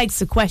bikini. It begs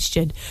the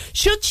question,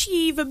 should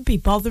she even be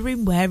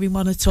bothering wearing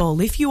one at all?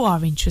 If you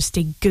are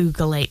interested,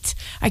 Google it.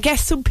 I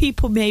guess some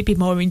people may be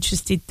more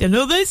interested than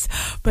others,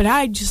 but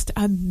I'm just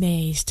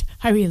amazed.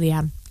 I really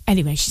am.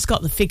 Anyway, she's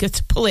got the figure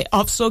to pull it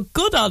off, so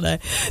good on her.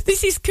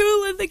 This is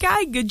Cool and the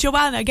Gang. And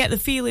Joanne, I get the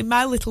feeling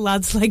my little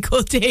lad's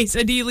Lego days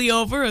are nearly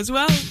over as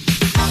well.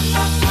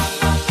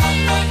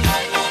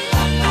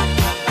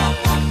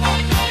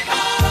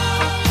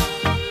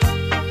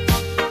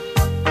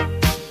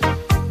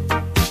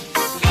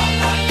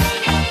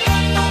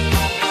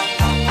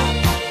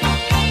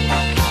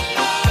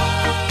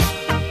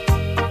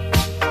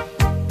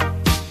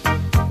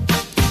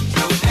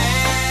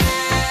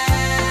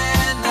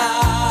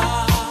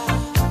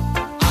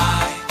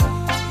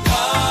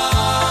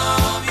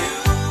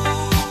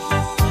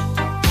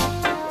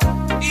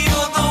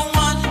 You're the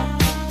one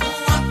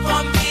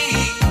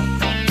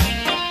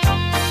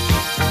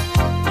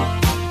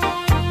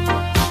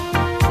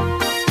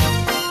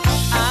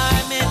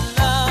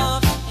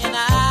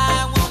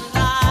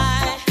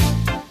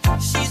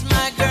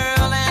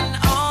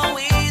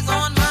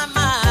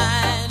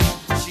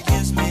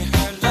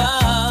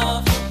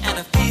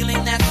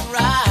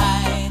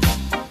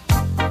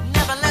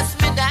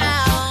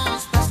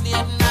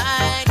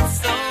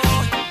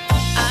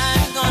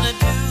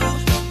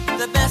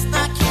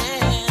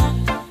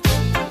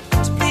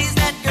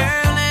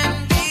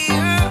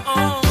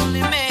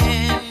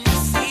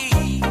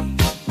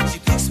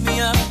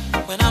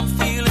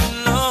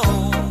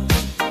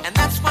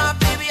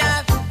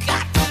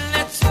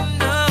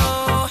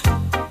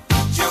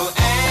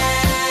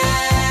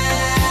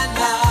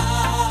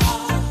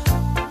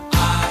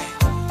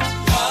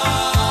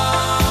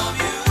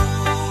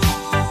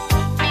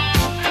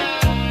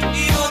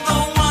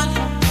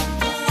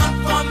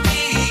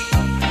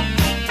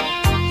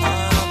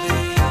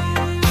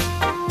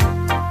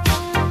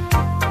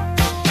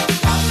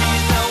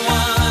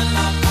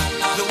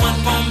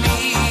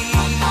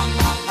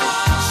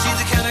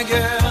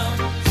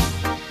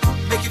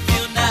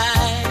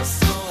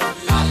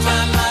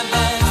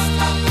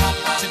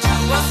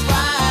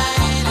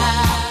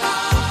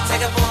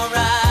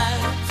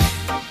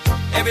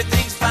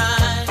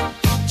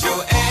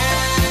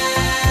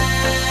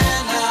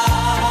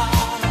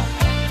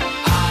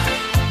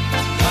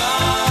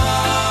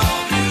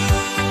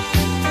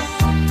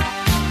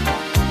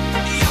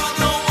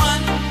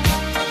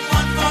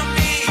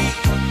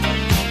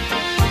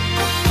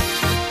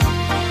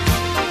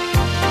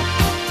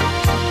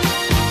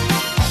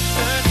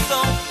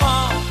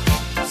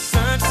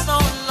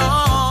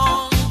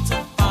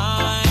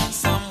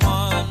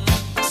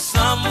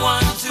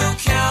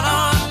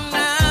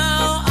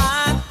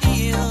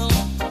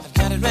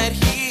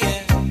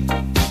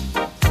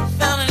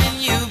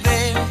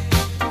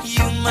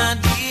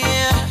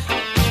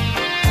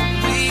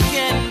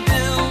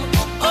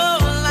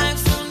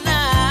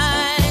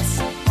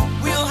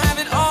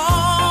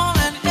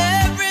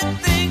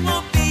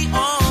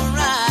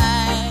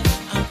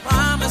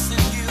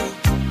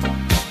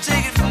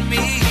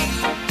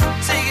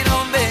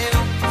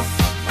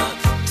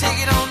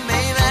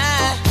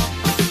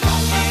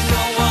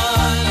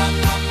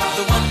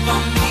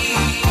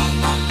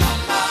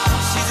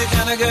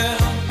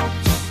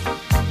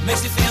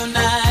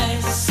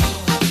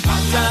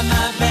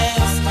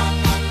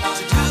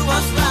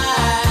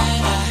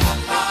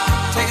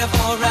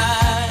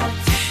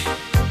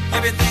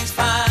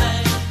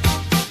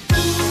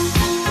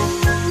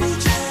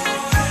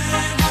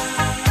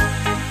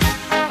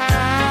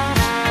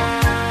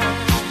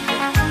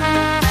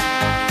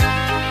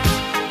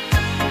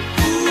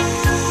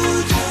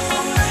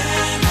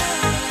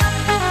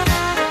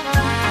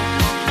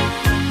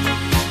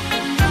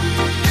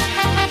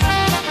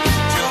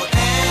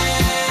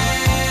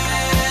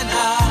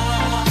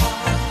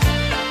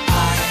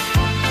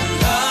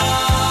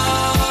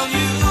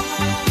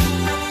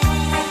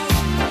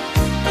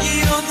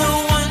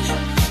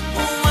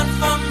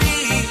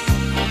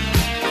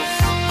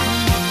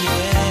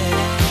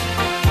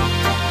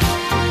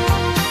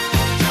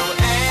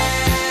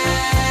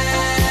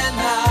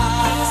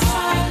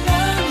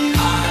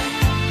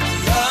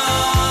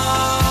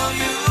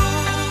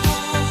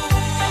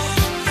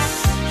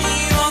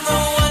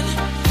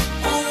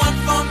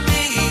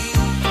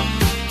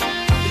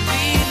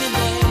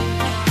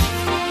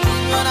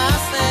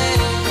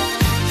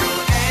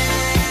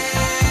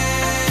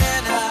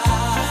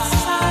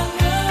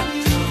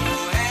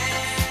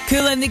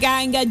and the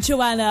Gang and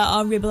Joanna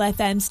on Ribble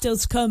FM. Still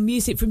to come,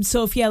 music from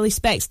Sophie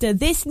Ellis-Bextor.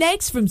 This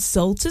next from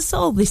Soul to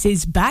Soul. This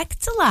is Back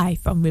to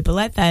Life on Ribble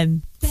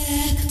FM.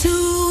 Back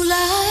to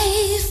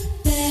life,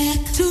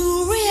 back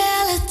to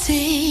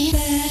reality,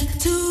 back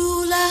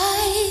to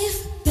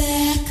life,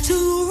 back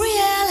to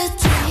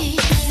reality,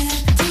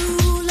 back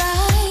to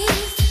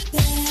life,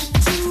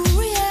 back to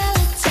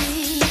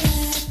reality,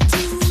 back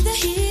to the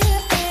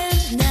here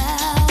and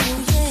now,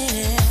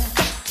 yeah.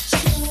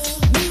 Show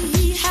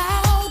me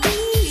how,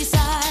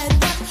 decide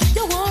what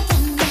you want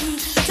from me.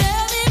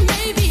 Tell me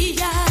maybe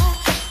I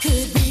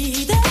could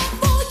be there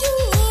for you.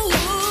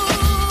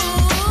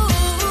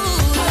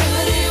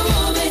 However do you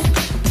want me?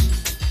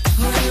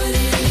 However do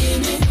you need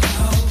me?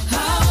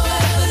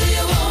 However do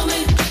you want me?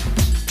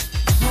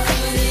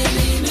 However do you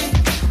need me?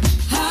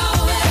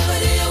 However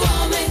do you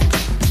want me?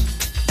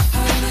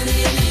 However do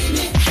you need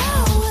me?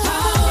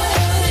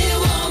 However do you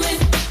want me?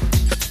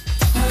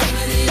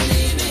 However do you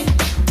need me?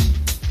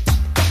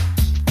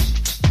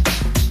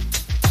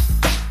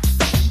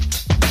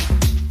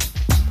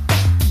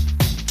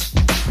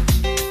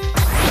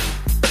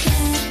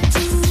 Back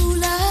to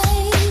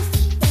life,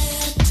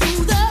 back to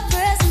the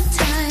present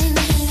time,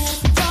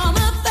 from a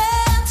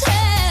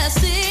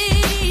fantasy,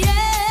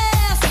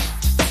 yes.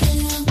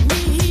 Tell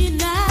me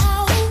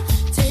now,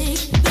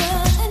 take the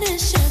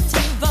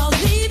initiative. I'll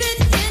leave it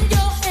in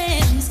your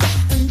hands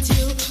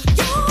until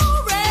you're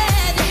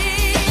ready.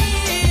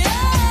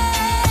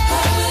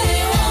 However do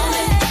you want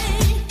me?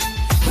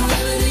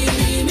 However do you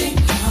need me?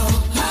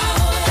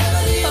 However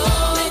do you want me? How do you want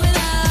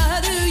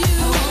me?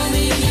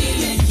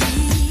 However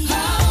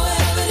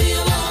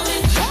do you want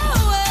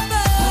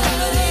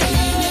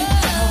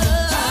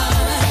me? However do you need me?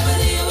 However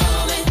do you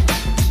want me?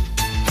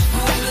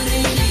 However do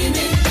you need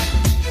me?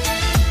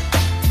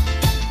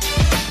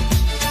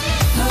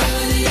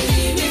 However do you need me? However do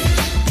you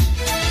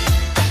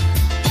need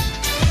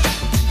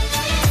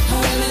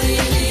me? However do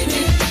you need me?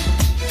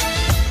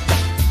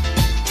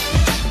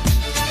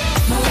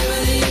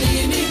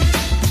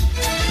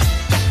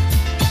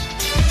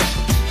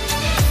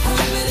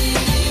 However do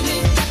you need me?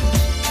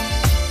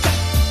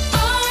 I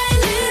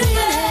live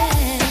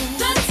at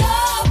the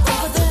top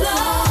of the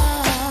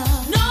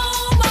block. No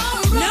more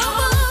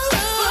room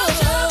for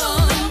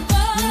trouble and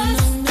fuss.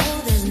 No,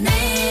 there's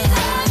need a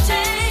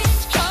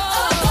change, a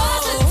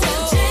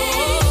positive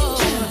change.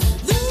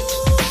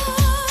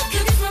 Look at me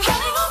from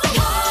high on the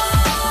wall.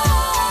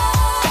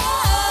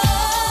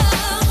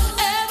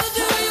 Ever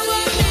do you want me?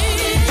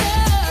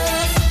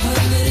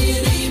 However do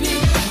you need me? However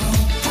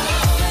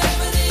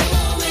do you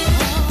want me?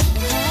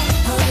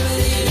 However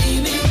do you need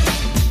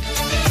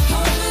me?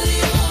 However do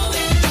you want me?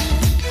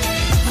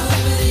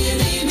 However do you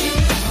need me?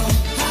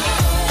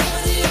 However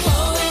do you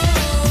want me?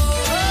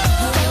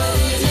 However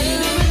do you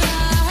need me?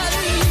 How do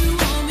you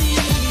want me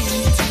to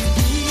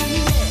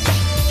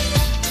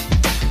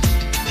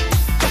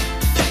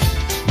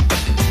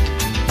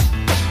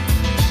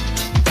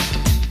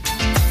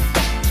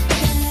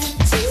Back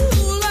to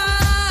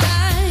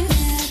life,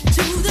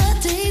 to the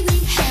day we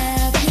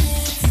have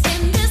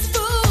in this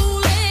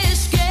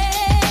foolish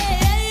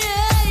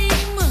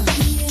game.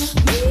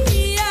 Hear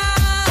me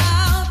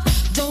out,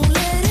 don't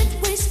let it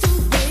waste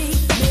away.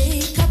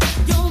 Make up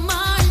your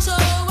mind so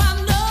I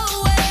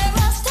know where I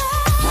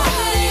stand.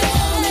 However do you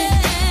want me?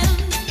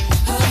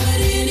 However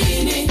do you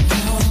need me?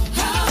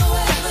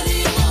 However do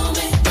you want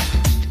me?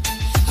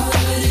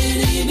 However do you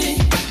need me?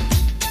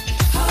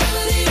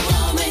 However do you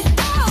want me?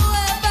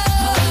 However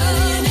do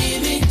you need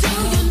me? Do you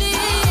need me?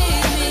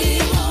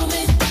 Want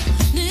me?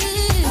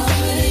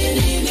 However do you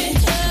need me?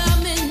 Tell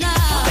me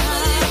now.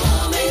 However do you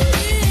want me?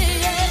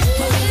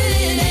 However do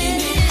you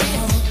need me?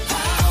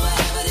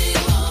 However do you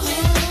want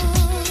me?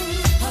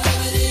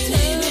 However do you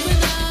need me?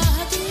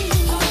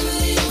 However do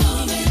you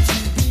want me to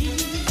be?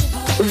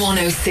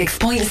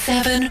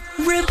 106.7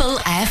 Ribble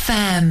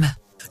FM.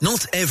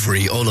 Not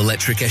every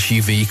all-electric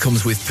SUV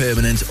comes with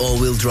permanent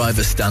all-wheel drive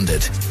as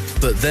standard.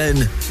 But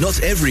then,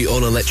 not every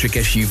all-electric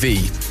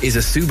SUV is a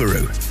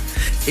Subaru.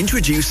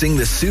 Introducing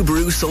the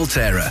Subaru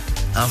Solterra,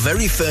 our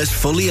very first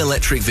fully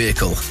electric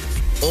vehicle.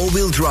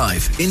 All-wheel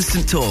drive,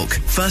 instant torque,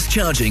 fast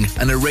charging,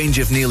 and a range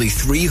of nearly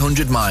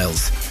 300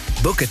 miles.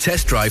 Book a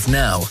test drive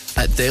now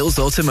at Dales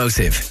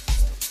Automotive.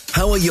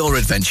 How are your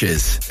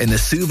adventures in the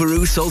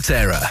Subaru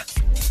Solterra?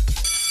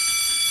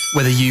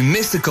 Whether you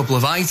missed a couple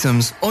of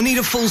items or need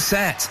a full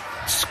set,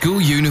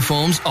 school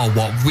uniforms are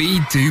what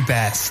we do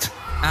best.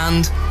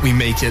 And we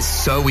make it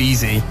so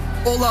easy.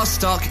 All our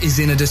stock is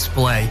in a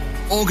display,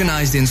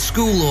 organised in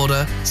school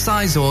order,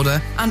 size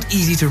order, and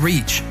easy to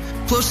reach.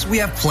 Plus, we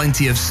have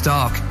plenty of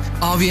stock.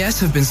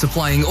 RVS have been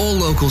supplying all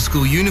local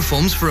school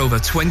uniforms for over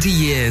 20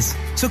 years.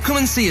 So come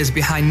and see us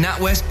behind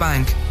NatWest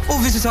Bank or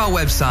visit our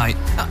website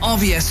at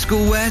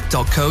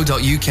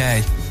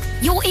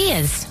rvsschoolwear.co.uk. Your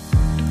ears.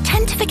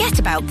 Tend to forget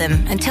about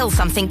them until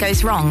something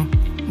goes wrong.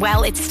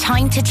 Well, it's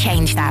time to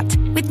change that.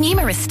 With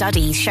numerous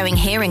studies showing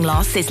hearing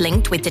loss is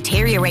linked with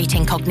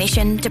deteriorating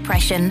cognition,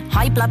 depression,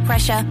 high blood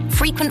pressure,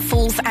 frequent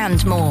falls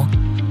and more.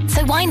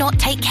 So why not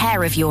take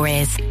care of your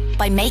ears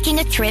by making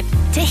a trip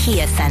to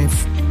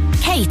HearSense?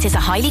 Kate is a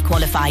highly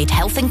qualified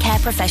health and care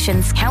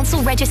professions,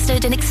 council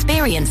registered and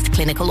experienced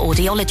clinical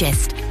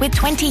audiologist with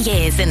 20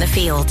 years in the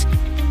field.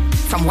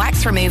 From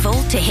wax removal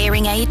to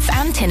hearing aids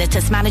and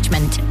tinnitus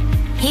management,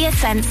 Hear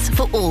Sense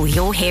for all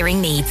your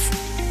hearing needs.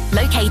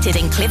 Located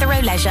in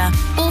Clitheroe Leisure,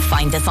 or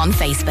find us on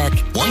Facebook.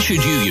 Why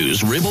should you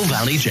use Ribble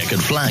Valley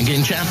Checkered Flag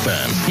in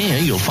Chatburn? Here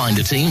you'll find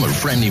a team of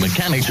friendly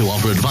mechanics who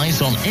offer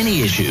advice on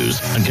any issues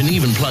and can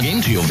even plug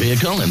into your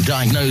vehicle and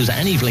diagnose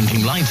any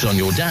blinking lights on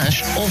your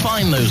dash or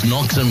find those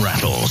knocks and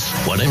rattles.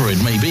 Whatever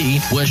it may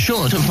be, we're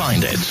sure to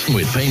find it.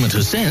 With Payment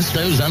Assist,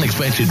 those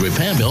unexpected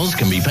repair bills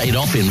can be paid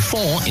off in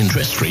 4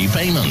 interest-free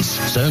payments,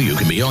 so you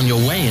can be on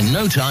your way in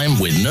no time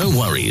with no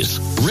worries.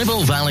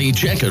 Ribble Valley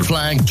Checkered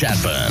Flag,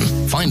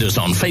 Chatburn. Find us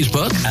on Facebook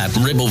at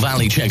Ribble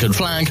Valley Checkered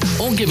Flag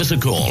or give us a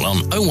call on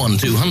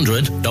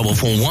 01200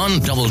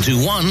 441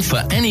 221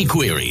 for any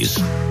queries.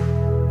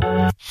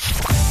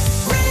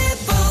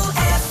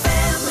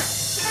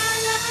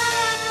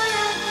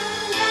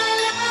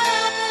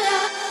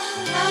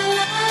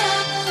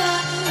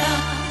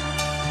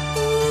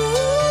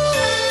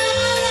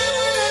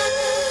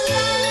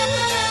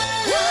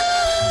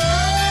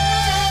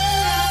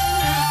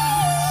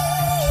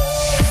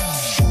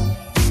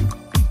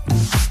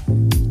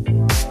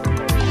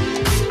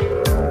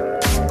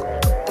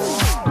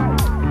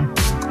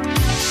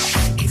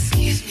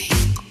 Excuse me,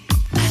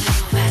 I don't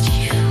know about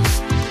you,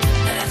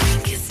 but I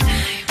think it's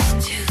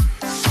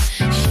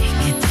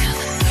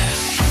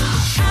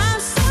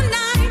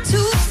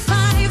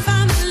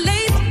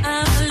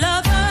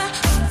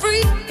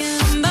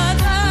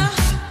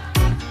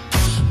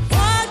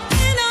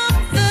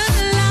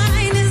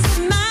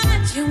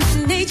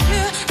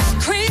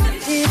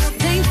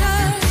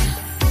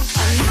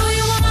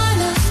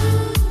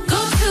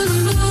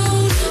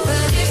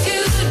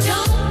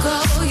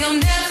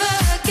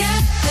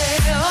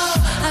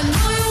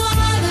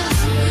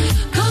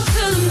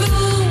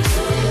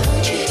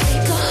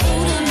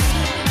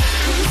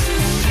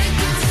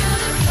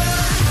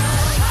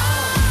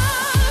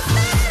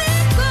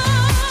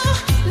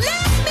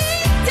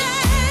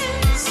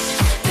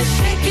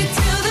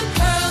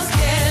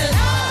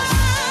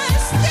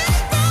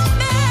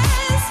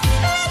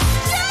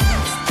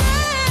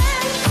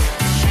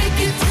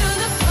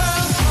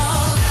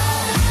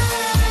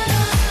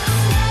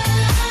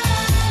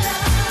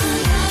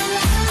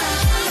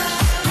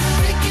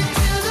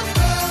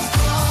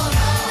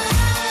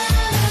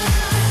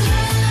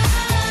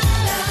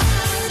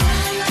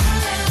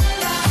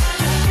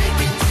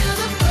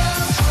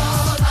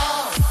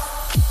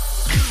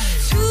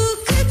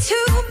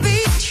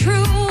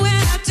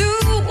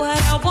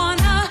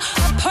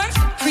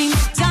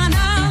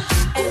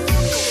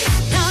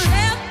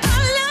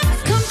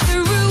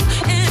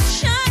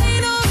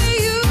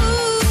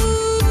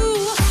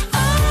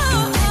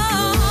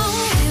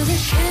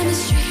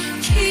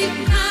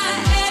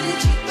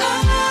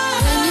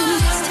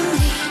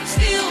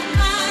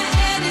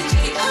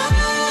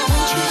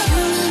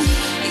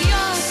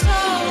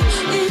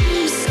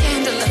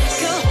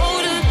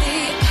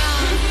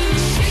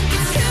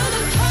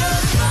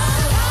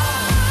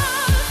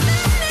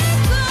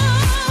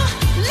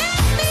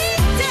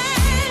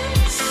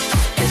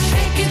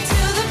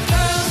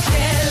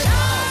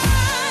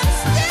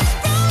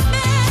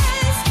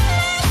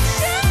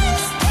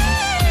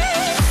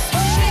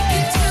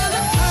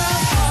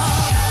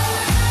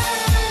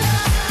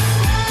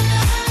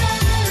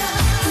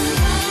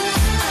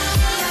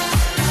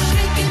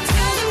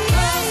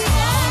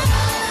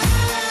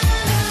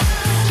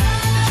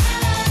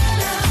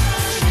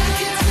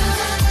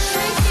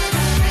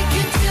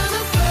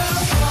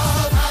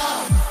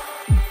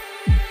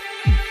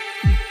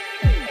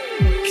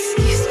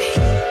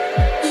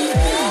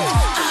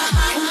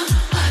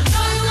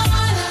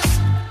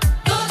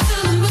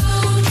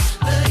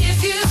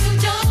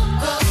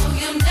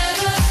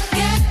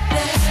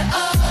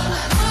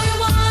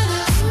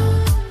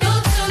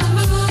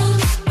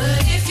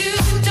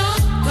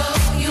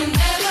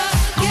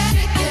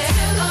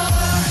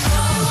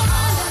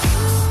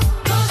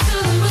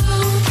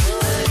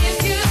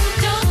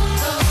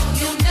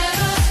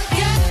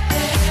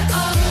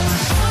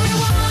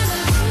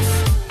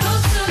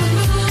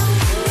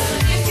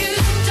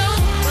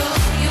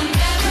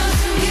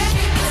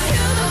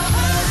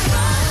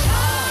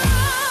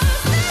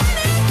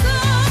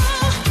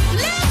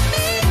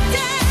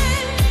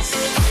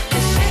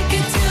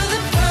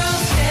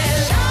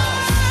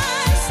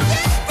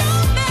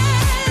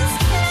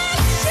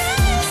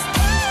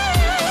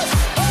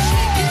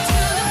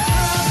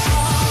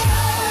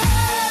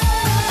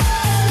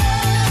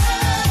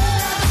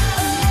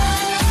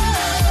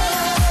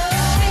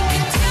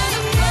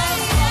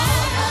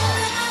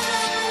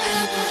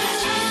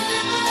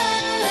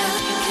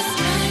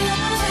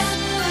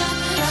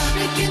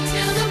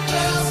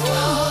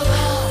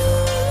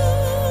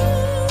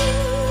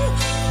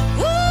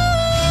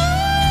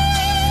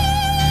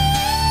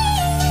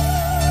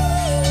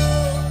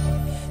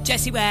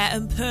Jessie Ware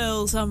and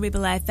Pearls on Ribble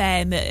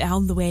FM.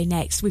 On the way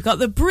next, we've got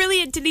the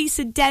brilliant Denise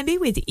and Demi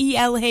with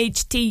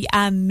ELHT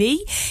and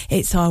Me.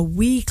 It's our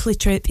weekly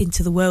trip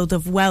into the world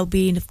of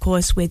wellbeing, of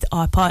course, with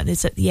our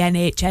partners at the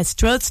NHS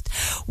Trust.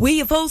 We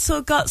have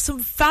also got some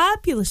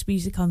fabulous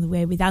music on the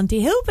way with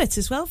Andy Hilbert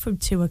as well from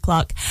 2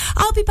 o'clock.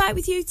 I'll be back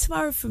with you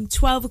tomorrow from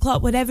 12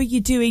 o'clock. Whatever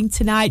you're doing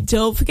tonight,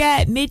 don't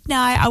forget,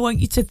 midnight, I want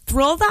you to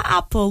throw that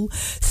apple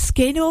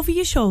skin over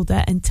your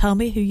shoulder and tell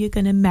me who you're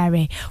going to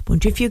marry.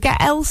 Wonder if you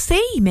get LC.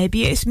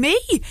 Maybe it's me.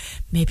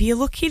 Maybe you're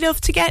lucky enough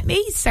to get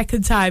me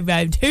second time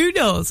round. Who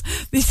knows?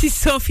 This is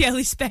Sophie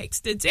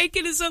Ellis-Bextor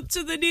taking us up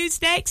to the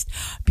news next.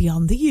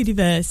 Beyond the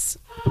Universe.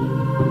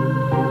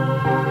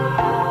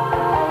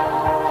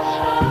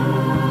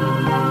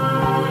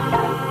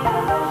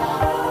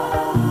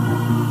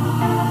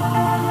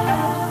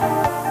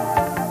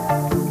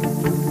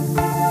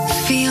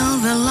 Feel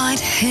the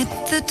light hit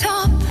the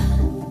top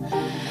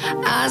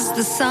as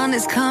the sun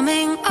is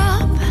coming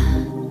up.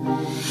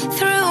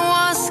 Through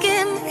our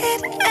skin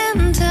it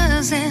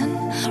enters in,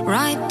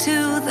 right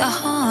to the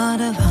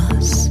heart of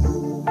us.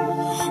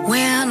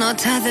 We're not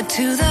tethered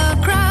to the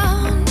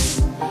ground,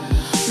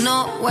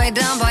 not weighed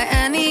down by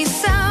any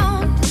sound.